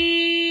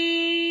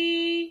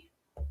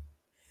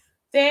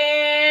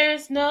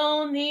 There's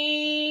no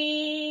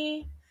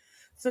need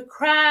to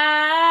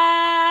cry.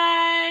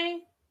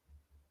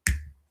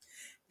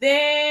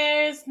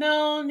 There's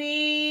no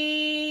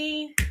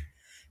need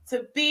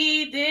to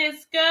be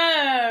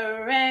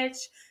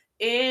discouraged.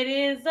 It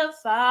is the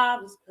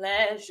Father's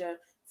pleasure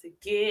to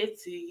give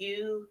to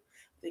you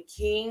the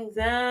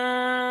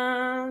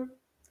kingdom.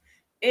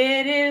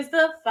 It is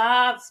the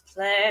Father's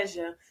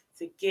pleasure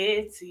to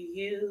give to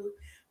you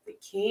the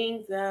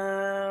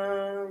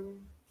kingdom.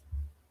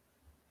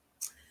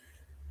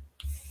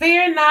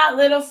 Fear not,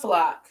 little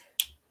flock,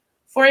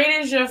 for it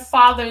is your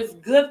Father's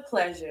good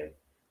pleasure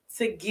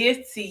to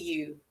give to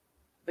you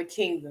the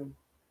kingdom.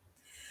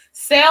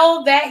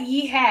 Sell that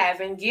ye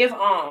have and give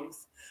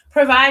alms.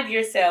 Provide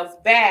yourselves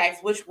bags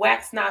which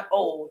wax not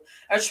old,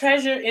 a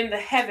treasure in the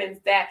heavens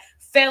that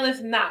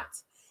faileth not,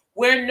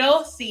 where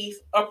no thief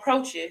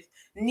approacheth,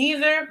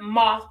 neither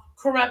moth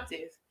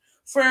corrupteth.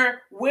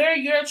 For where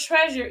your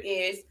treasure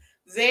is,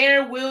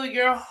 there will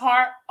your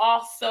heart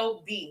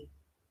also be.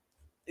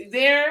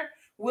 There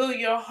will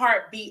your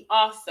heart be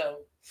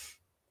also.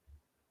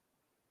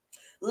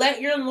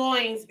 Let your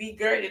loins be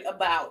girded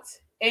about,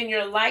 and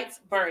your lights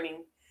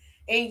burning,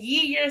 and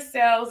ye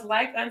yourselves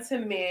like unto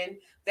men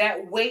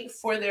that wait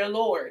for their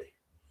Lord,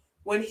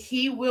 when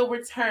he will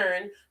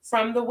return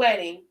from the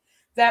wedding,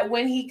 that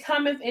when he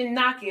cometh and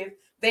knocketh,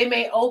 they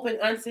may open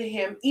unto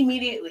him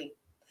immediately.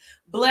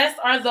 Blessed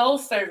are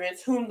those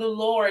servants whom the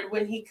Lord,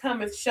 when he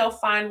cometh, shall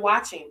find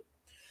watching.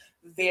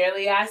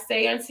 Verily I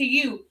say unto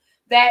you,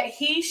 that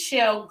he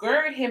shall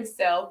gird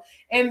himself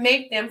and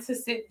make them to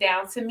sit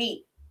down to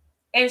meat,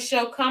 and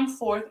shall come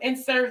forth and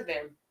serve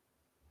them.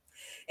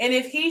 And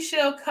if he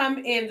shall come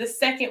in the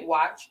second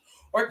watch,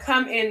 or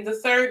come in the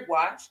third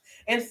watch,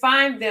 and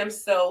find them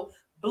so,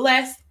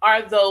 blessed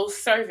are those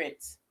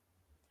servants.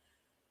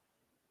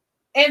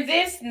 And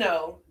this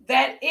know,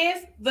 that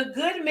if the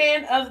good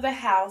man of the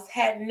house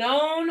had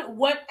known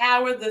what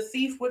hour the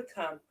thief would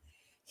come,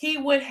 he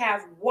would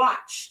have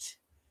watched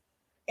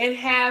and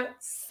have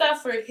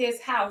suffered his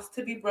house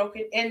to be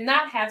broken, and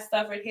not have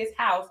suffered his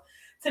house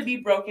to be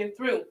broken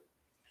through.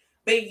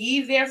 But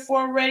ye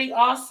therefore ready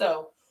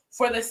also,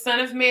 for the Son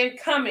of Man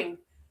cometh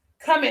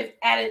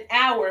at an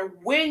hour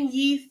when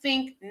ye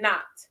think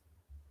not.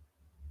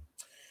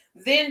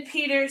 Then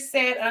Peter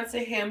said unto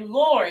him,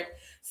 Lord,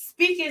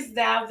 speakest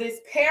thou this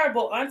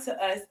parable unto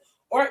us,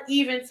 or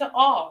even to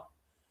all?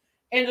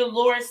 And the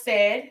Lord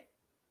said,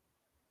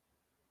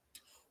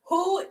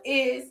 Who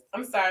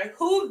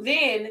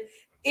then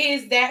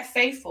is that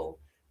faithful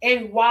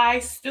and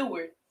wise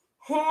steward,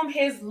 whom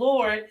his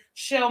Lord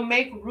shall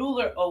make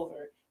ruler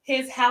over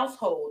his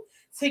household,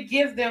 to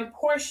give them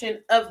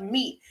portion of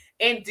meat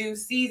in due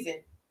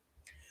season?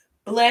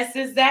 Blessed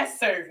is that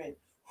servant,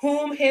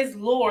 whom his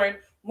Lord,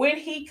 when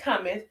he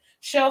cometh,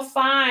 shall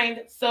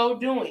find so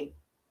doing.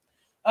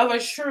 Of a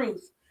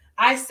truth,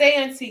 I say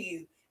unto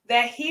you,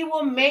 that he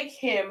will make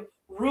him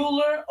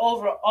ruler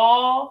over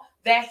all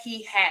that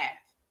he hath.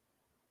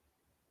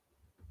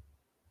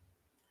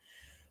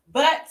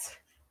 But,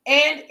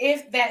 and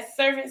if that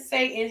servant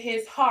say in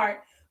his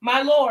heart,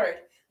 My Lord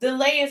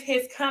delayeth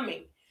his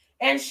coming,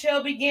 and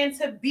shall begin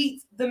to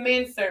beat the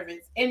men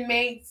servants and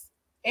maids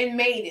and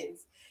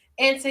maidens,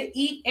 and to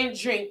eat and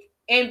drink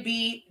and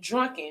be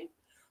drunken,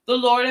 the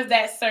Lord of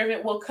that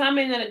servant will come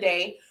in a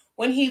day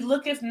when he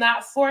looketh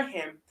not for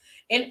him,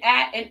 and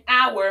at an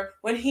hour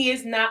when he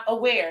is not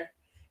aware,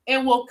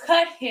 and will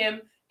cut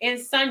him in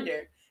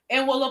sunder,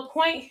 and will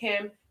appoint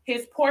him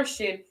his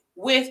portion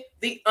with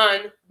the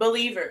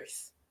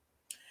unbelievers.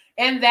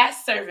 And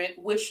that servant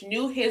which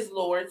knew his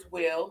Lord's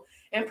will,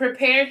 and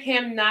prepared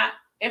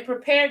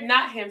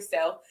not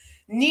himself,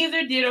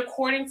 neither did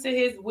according to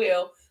his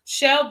will,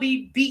 shall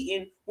be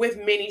beaten with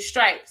many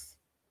stripes.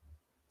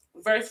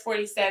 Verse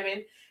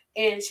 47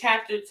 in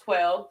chapter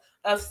 12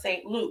 of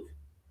St. Luke.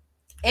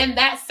 And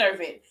that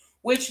servant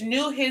which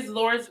knew his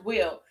Lord's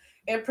will,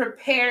 and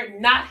prepared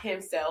not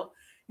himself,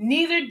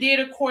 neither did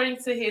according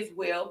to his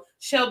will,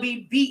 shall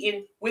be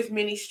beaten with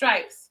many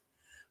stripes.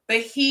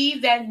 But he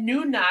that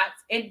knew not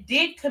and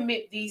did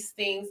commit these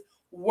things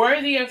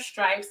worthy of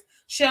stripes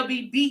shall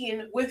be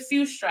beaten with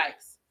few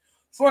stripes.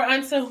 For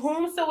unto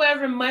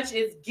whomsoever much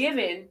is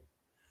given,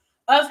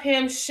 of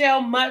him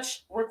shall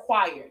much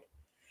required.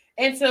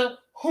 And to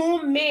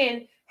whom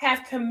men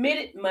have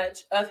committed much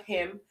of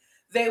him,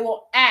 they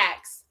will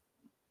ask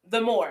the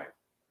more.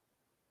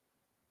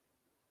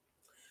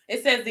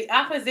 It says the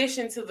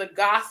opposition to the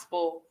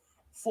gospel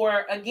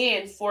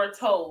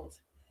foretold.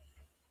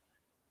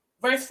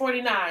 Verse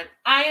 49,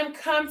 I am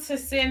come to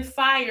send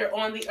fire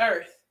on the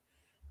earth,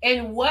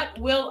 and what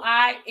will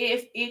I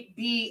if it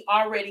be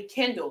already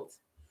kindled?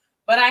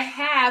 But I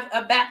have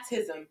a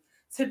baptism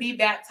to be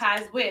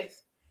baptized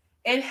with,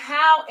 and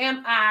how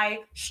am I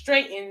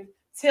straitened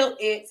till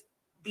it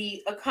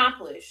be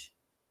accomplished?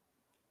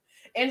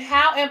 And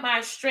how am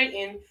I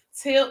straitened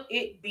till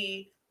it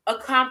be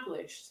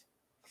accomplished?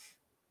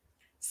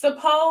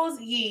 Suppose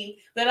ye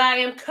that I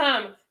am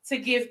come to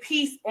give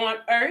peace on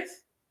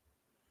earth?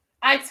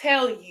 I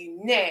tell you,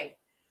 nay,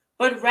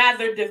 but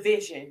rather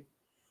division.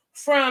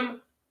 For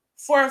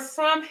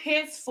from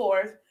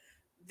henceforth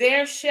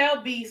there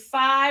shall be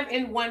 5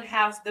 in one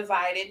house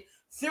divided,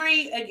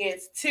 3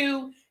 against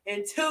 2,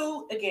 and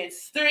 2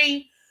 against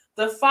 3.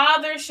 The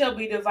father shall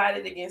be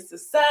divided against the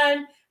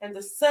son, and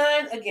the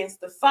son against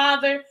the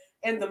father,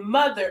 and the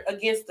mother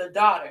against the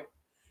daughter,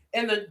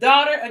 and the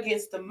daughter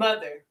against the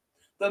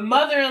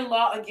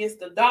mother-in-law against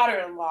the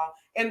daughter-in-law,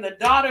 and the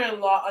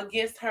daughter-in-law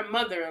against her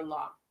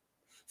mother-in-law.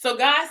 So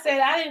God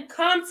said, I didn't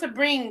come to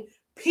bring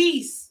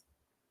peace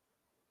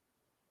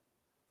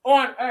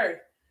on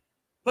earth,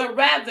 but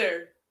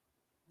rather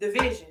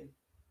division.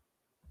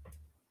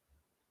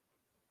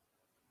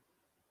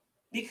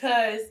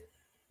 Because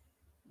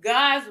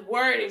God's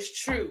word is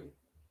true.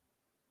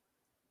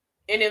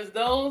 And if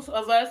those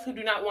of us who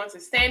do not want to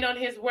stand on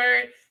his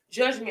word,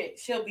 judgment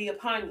shall be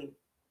upon you.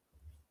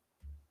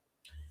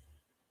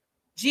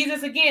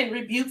 Jesus again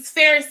rebukes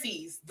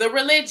Pharisees, the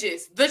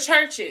religious, the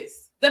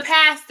churches, the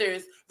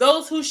pastors,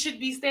 those who should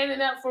be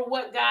standing up for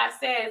what God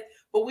says,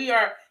 but we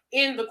are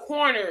in the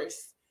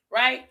corners,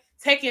 right?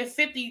 Taking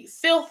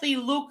filthy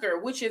lucre,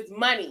 which is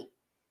money,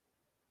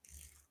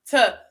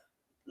 to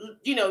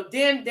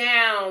dim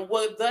down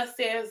what thus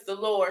says the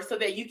Lord so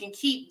that you can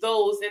keep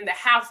those in the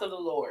house of the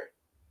Lord.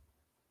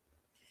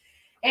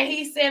 And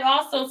he said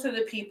also to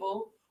the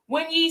people,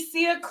 when ye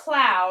see a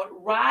cloud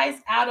rise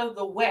out of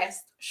the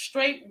west,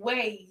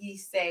 straightway ye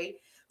say,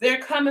 there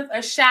cometh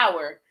a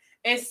shower,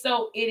 and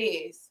so it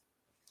is.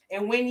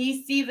 And when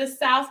ye see the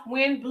south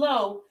wind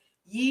blow,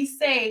 ye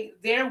say,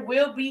 there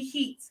will be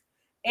heat,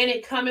 and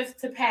it cometh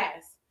to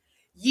pass.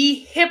 Ye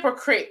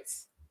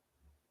hypocrites,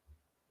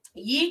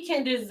 ye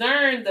can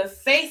discern the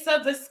face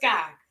of the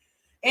sky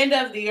and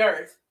of the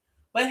earth,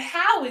 but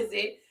how is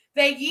it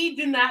that ye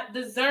do not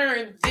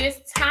discern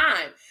this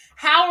time?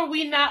 How are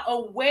we not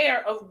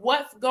aware of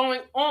what's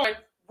going on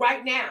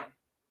right now?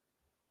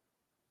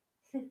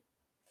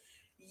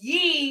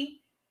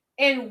 Ye,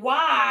 and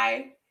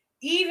why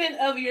even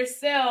of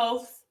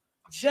yourselves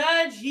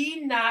judge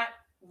ye not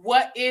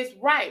what is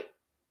right?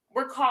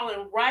 We're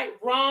calling right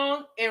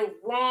wrong and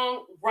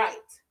wrong right.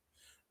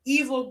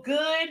 Evil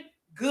good,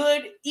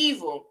 good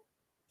evil.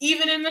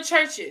 Even in the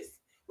churches,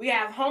 we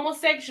have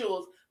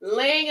homosexuals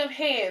laying of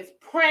hands,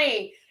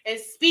 praying and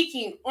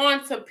speaking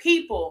onto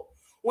people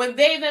when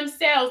they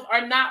themselves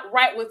are not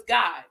right with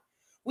God.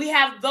 We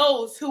have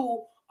those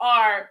who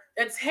are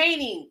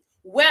attaining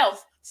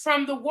wealth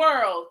from the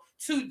world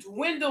to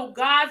dwindle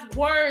God's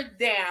word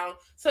down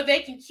so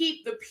they can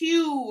keep the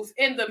pews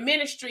in the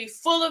ministry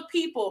full of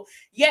people,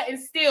 yet and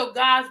still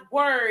God's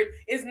word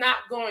is not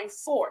going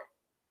forth.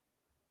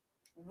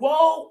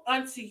 Woe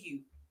unto you,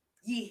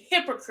 ye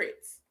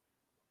hypocrites!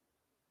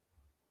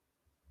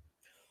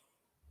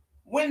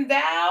 When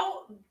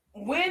thou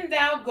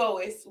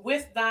goest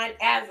with thine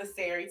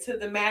adversary to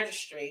the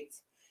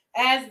magistrates,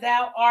 as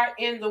thou art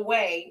in the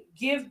way,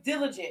 give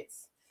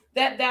diligence,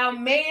 that thou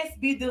mayest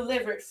be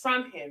delivered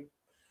from him,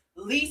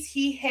 lest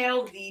he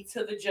hale thee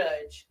to the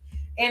judge,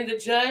 and the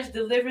judge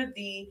deliver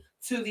thee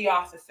to the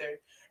officer,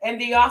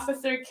 and the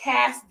officer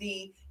cast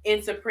thee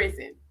into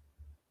prison.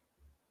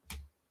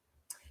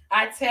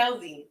 I tell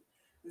thee,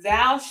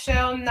 thou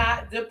shalt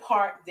not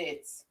depart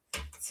thence,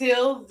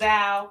 till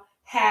thou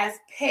hast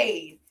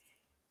paid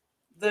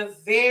the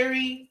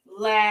very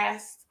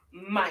last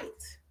mite.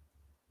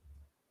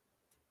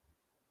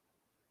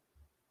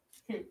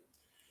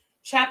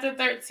 Chapter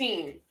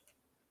 13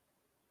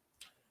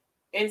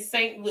 in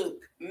St.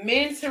 Luke.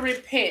 Men to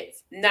repent,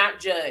 not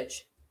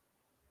judge.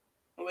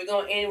 And we're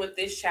going to end with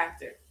this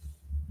chapter.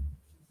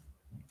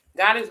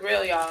 God is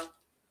real, y'all.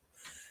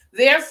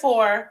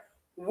 Therefore,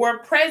 were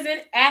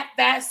present at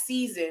that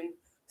season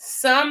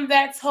some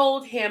that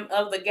told him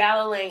of the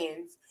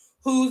Galileans,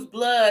 whose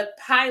blood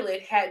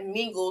Pilate had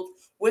mingled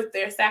with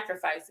their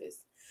sacrifices.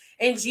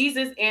 And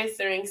Jesus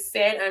answering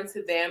said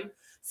unto them,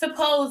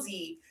 suppose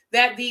ye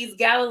that these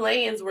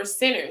Galileans were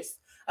sinners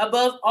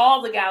above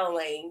all the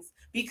Galileans,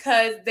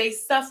 because they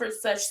suffered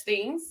such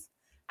things?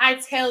 I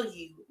tell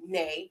you,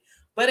 nay,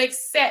 but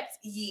except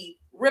ye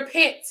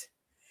repent,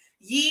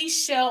 ye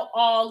shall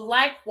all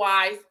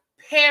likewise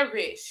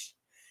perish.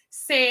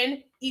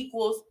 Sin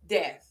equals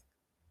death.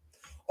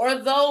 Or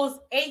those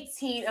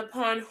 18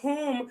 upon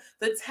whom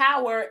the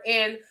tower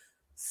in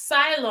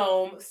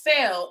Siloam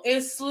fell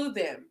and slew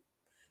them.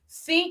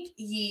 Think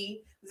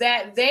ye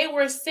that they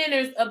were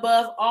sinners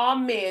above all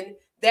men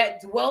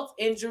that dwelt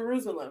in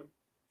Jerusalem?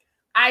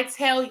 I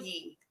tell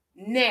ye,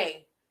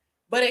 nay,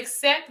 But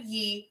except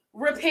ye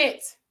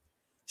repent,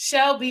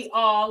 shall be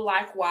all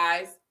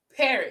likewise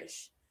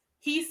perish.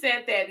 He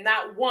said that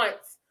not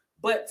once,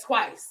 but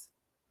twice.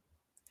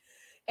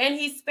 And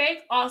he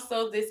spake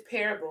also this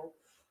parable.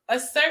 A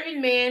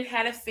certain man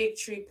had a fig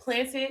tree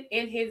planted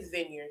in his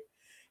vineyard,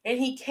 and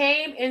he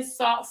came and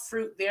sought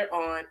fruit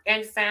thereon,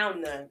 and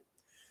found none.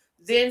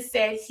 Then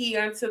said he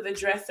unto the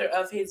dresser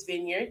of his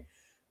vineyard,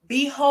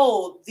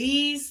 Behold,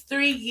 these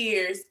 3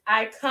 years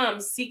I come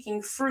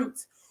seeking fruit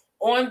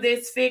on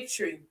this fig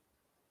tree,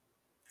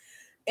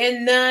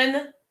 and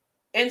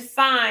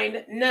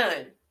find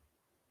none.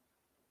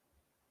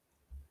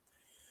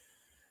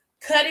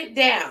 Cut it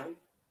down.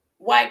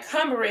 Why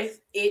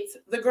cumbereth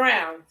it the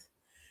ground?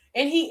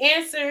 And he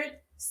answered,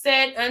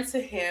 said unto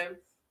him,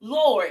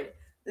 Lord,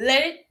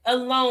 let it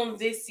alone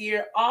this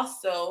year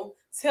also,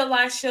 till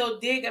I shall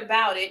dig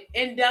about it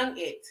and dung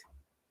it.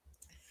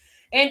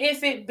 And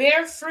if it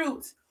bear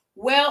fruit,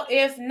 well,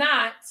 if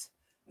not,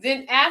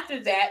 then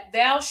after that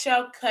thou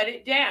shalt cut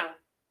it down.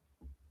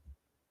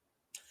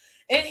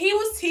 And he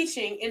was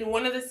teaching in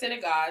one of the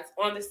synagogues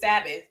on the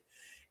Sabbath,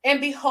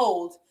 and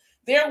behold,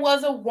 there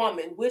was a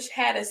woman which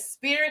had a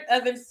spirit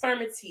of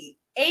infirmity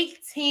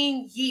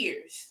 18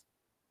 years,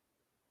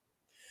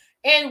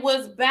 and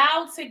was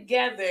bowed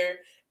together,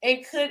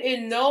 and could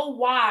in no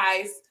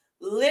wise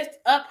lift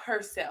up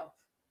herself.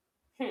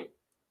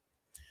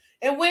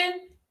 And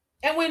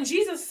when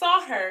Jesus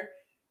saw her,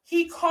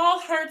 he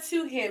called her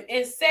to him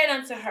and said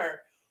unto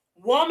her,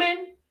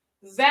 Woman,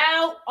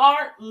 thou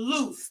art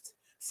loosed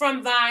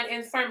from thine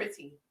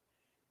infirmity.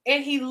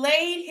 And he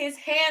laid his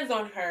hands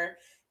on her,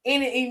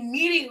 and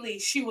immediately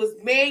she was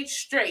made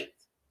straight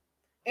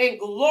and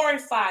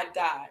glorified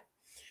God.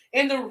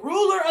 And the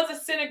ruler of the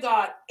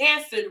synagogue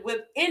answered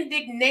with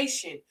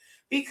indignation,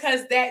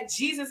 because that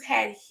Jesus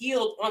had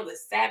healed on the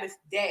Sabbath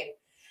day,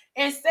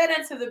 and said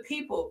unto the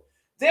people,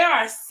 There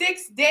are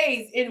 6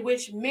 days in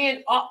which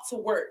men ought to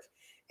work.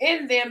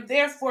 In them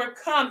therefore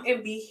come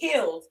and be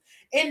healed,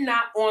 and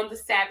not on the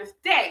Sabbath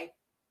day.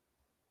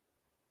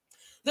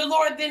 The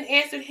Lord then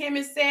answered him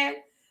and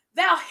said,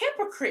 Thou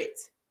hypocrite,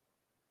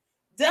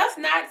 does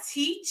not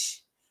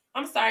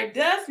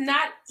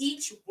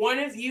each one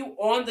of you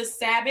on the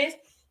Sabbath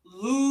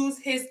lose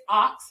his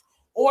ox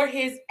or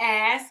his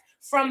ass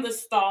from the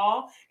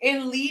stall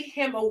and lead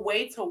him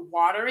away to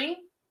watering?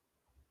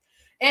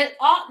 And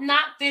ought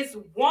not this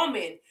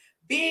woman,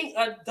 being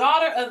a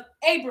daughter of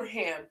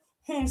Abraham,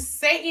 whom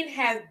Satan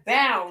hath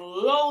bound,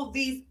 lo,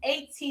 these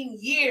 18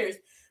 years,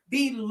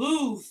 be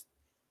loosed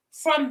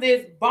from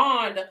this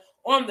bond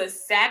on the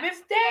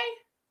Sabbath day?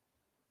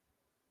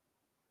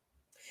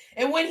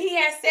 And when he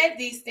had said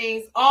these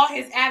things, all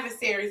his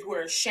adversaries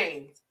were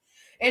ashamed,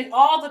 and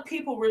all the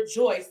people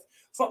rejoiced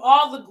for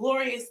all the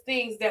glorious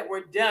things that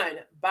were done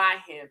by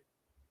him.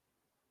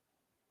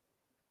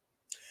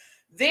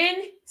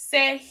 Then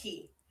said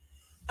he,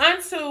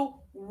 Unto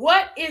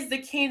what is the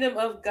kingdom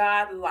of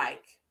God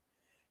like?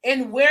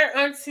 And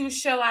whereunto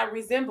shall I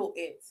resemble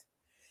it?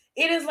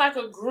 It is like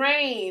a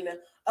grain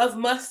of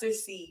mustard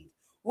seed,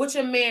 which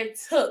a man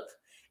took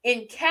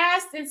and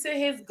cast into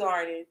his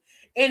garden,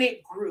 and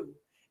it grew,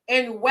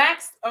 and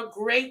waxed a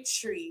great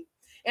tree,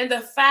 and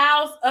the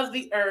fowls of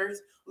the earth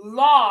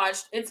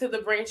lodged into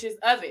the branches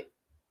of it.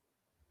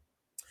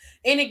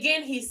 And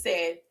again he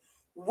said,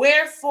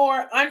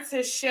 Wherefore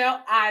unto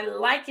shall I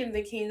liken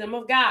the kingdom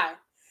of God?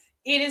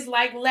 It is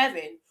like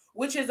leaven,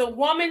 which is a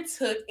woman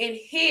took and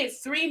hid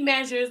 3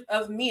 measures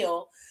of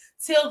meal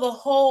till the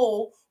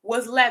whole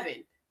was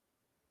leavened.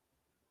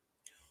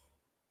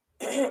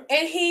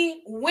 And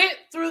he went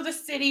through the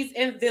cities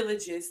and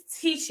villages,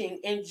 teaching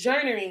and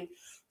journeying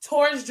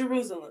towards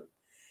Jerusalem,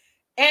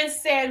 and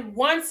said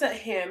one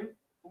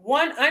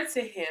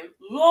unto him,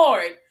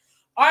 Lord,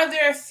 are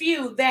there a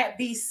few that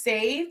be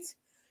saved?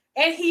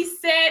 And he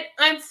said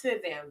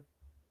unto them,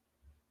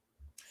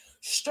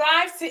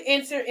 Strive to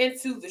enter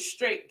into the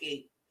strait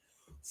gate.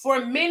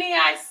 For many,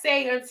 I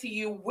say unto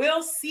you,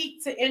 will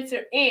seek to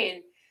enter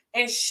in,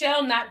 and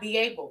shall not be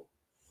able.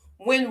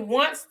 When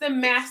once the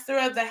master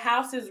of the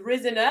house is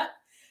risen up,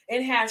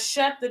 and has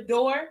shut the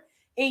door,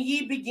 and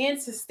ye begin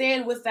to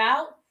stand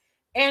without,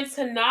 and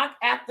to knock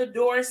at the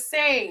door,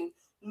 saying,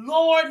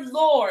 Lord,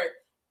 Lord,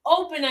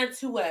 open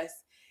unto us.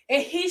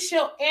 And he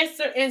shall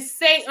answer and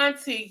say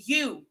unto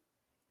you,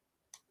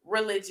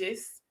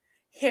 religious,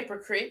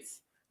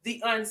 hypocrites, the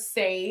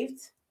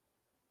unsaved,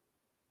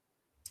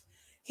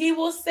 he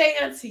will say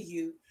unto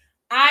you,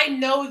 I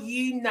know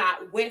ye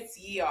not whence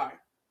ye are.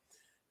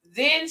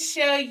 Then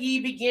shall ye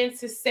begin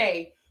to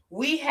say,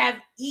 We have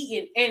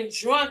eaten and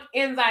drunk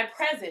in thy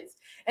presence,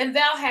 and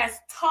thou hast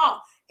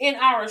taught in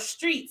our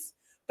streets.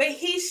 But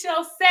he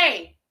shall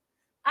say,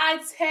 I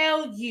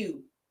tell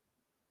you,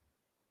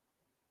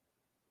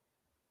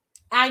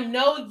 I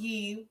know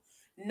ye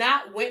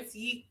not whence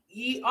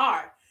ye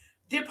are.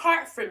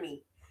 Depart from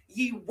me,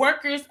 ye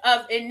workers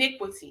of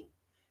iniquity.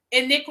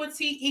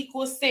 Iniquity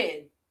equals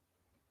sin.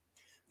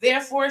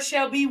 Therefore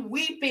shall be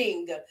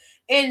weeping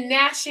and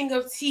gnashing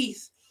of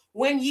teeth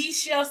when ye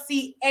shall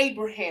see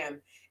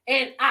Abraham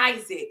and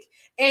Isaac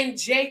and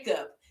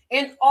Jacob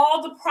and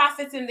all the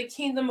prophets in the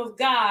kingdom of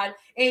God,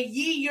 and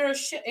you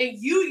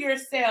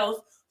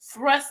yourselves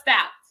thrust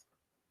out.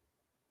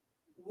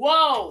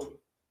 Woe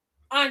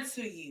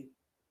unto you.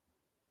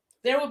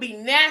 There will be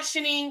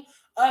gnashing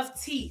of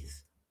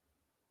teeth,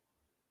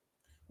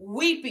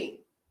 weeping.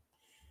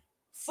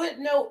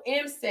 Footnote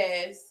M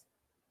says,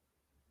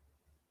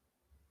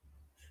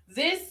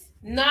 this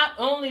not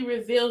only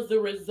reveals the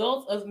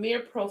results of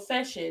mere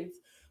professions,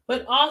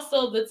 but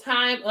also the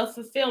time of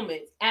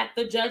fulfillment at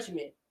the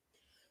judgment.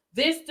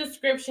 This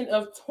description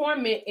of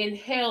torment in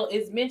hell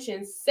is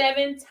mentioned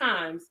 7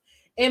 times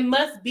and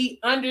must be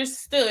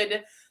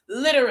understood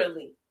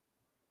literally.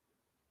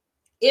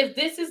 If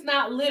this is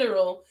not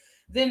literal,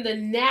 then the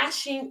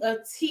gnashing of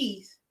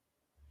teeth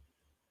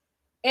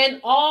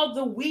and all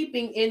the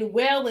weeping and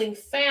wailing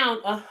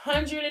found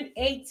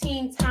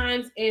 118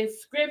 times in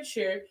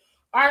scripture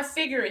are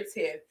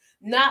figurative,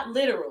 not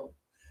literal.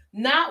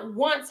 Not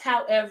once,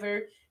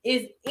 however,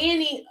 is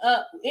any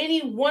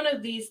one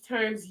of these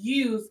terms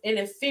used in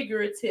a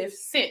figurative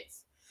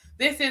sense.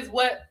 This is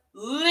what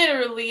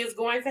literally is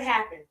going to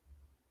happen.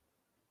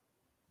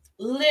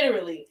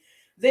 Literally,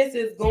 this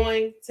is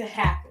going to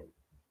happen.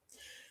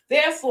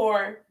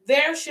 Therefore,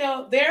 there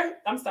shall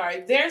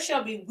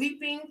be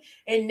weeping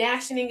and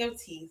gnashing of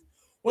teeth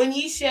when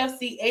ye shall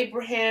see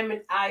Abraham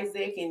and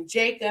Isaac and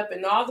Jacob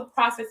and all the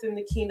prophets in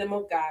the kingdom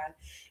of God,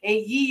 and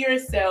ye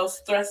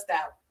yourselves thrust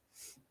out.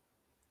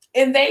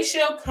 And they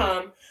shall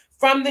come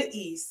from the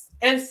east,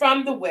 and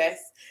from the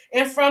west,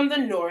 and from the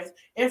north,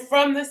 and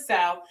from the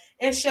south,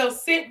 and shall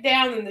sit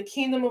down in the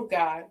kingdom of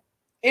God.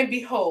 And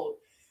behold,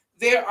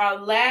 there are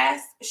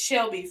last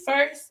shall be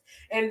first,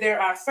 and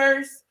there are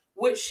first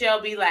which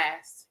shall be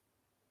last.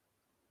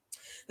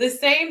 The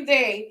same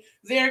day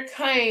there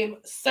came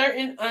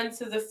certain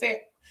unto the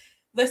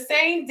the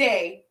same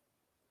day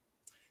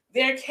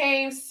there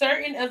came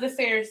certain of the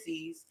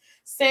Pharisees,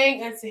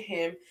 saying unto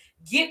him,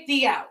 Get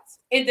thee out,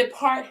 and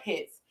depart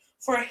hence,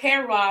 for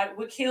Herod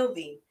would kill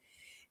thee.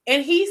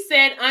 And he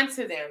said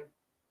unto them,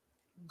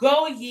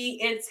 Go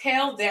ye and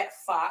tell that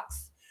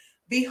fox,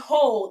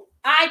 Behold,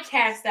 I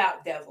cast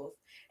out devils,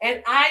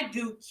 and I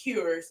do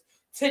cures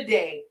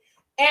today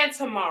and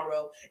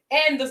tomorrow,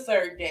 and the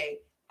third day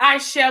I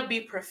shall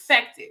be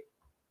perfected.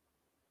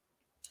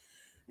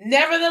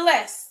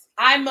 Nevertheless,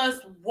 I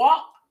must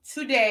walk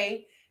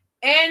today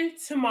and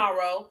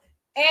tomorrow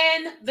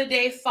and the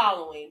day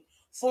following,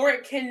 for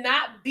it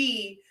cannot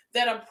be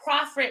that a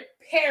prophet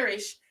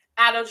perish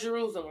out of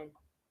Jerusalem.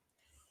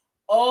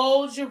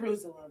 O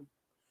Jerusalem,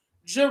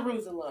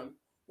 Jerusalem,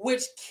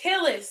 which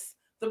killeth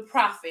the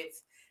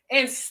prophets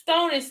and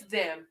stonest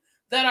them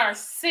that are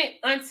sent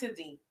unto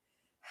thee.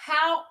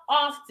 How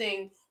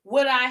often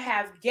would I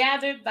have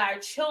gathered thy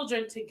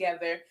children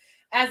together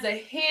as a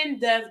hen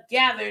doth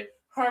gather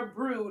her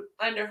brood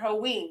under her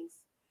wings,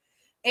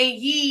 and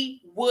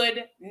ye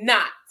would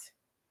not.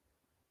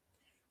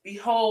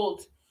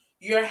 Behold,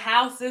 your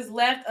house is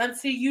left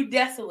unto you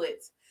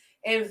desolate,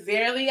 and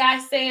verily I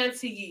say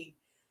unto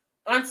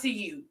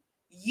you,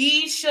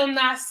 ye shall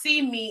not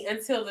see me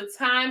until the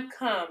time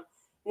come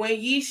when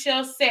ye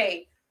shall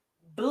say,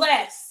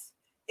 Blessed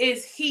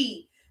is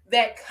he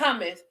that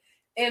cometh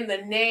in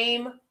the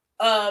name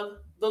of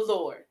the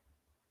Lord.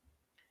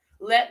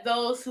 Let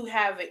those who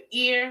have an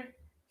ear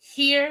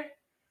hear.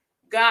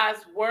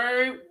 God's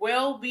word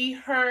will be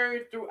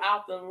heard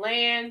throughout the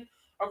land,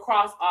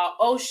 across all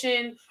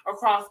ocean,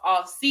 across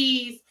all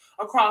seas,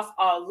 across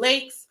all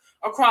lakes,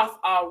 across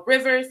all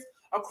rivers,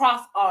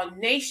 across all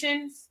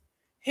nations.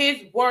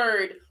 His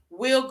word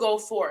will go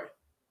forth.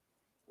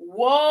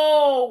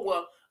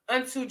 Woe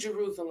unto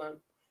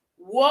Jerusalem.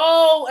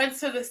 Woe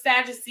unto the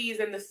Sadducees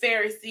and the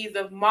Pharisees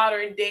of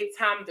modern day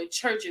time, the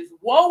churches.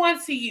 Woe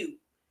unto you.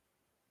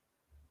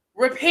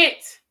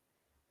 Repent,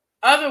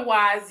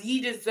 otherwise ye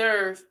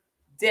deserve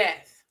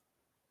death.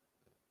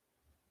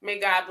 May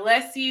God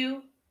bless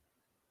you.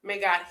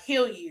 May God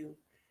heal you.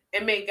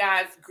 And may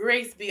God's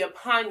grace be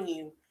upon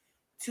you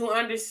to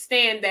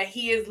understand that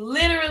he is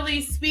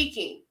literally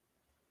speaking.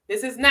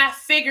 This is not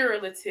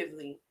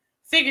figuratively.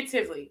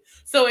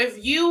 So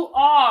if you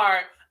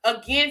are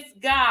against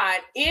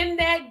God in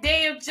that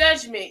day of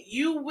judgment,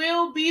 you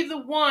will be the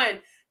one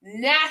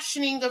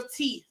gnashing of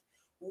teeth,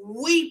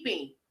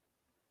 weeping.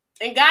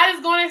 And God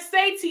is going to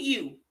say to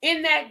you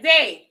in that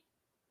day,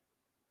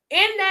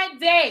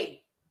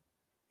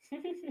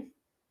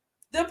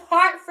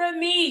 depart from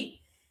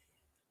me,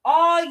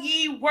 all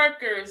ye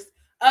workers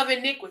of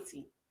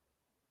iniquity,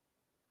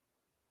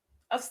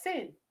 of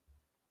sin.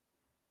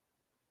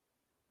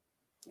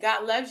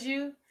 God loves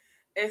you,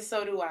 and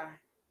so do I.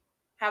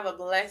 Have a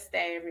blessed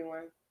day,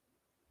 everyone.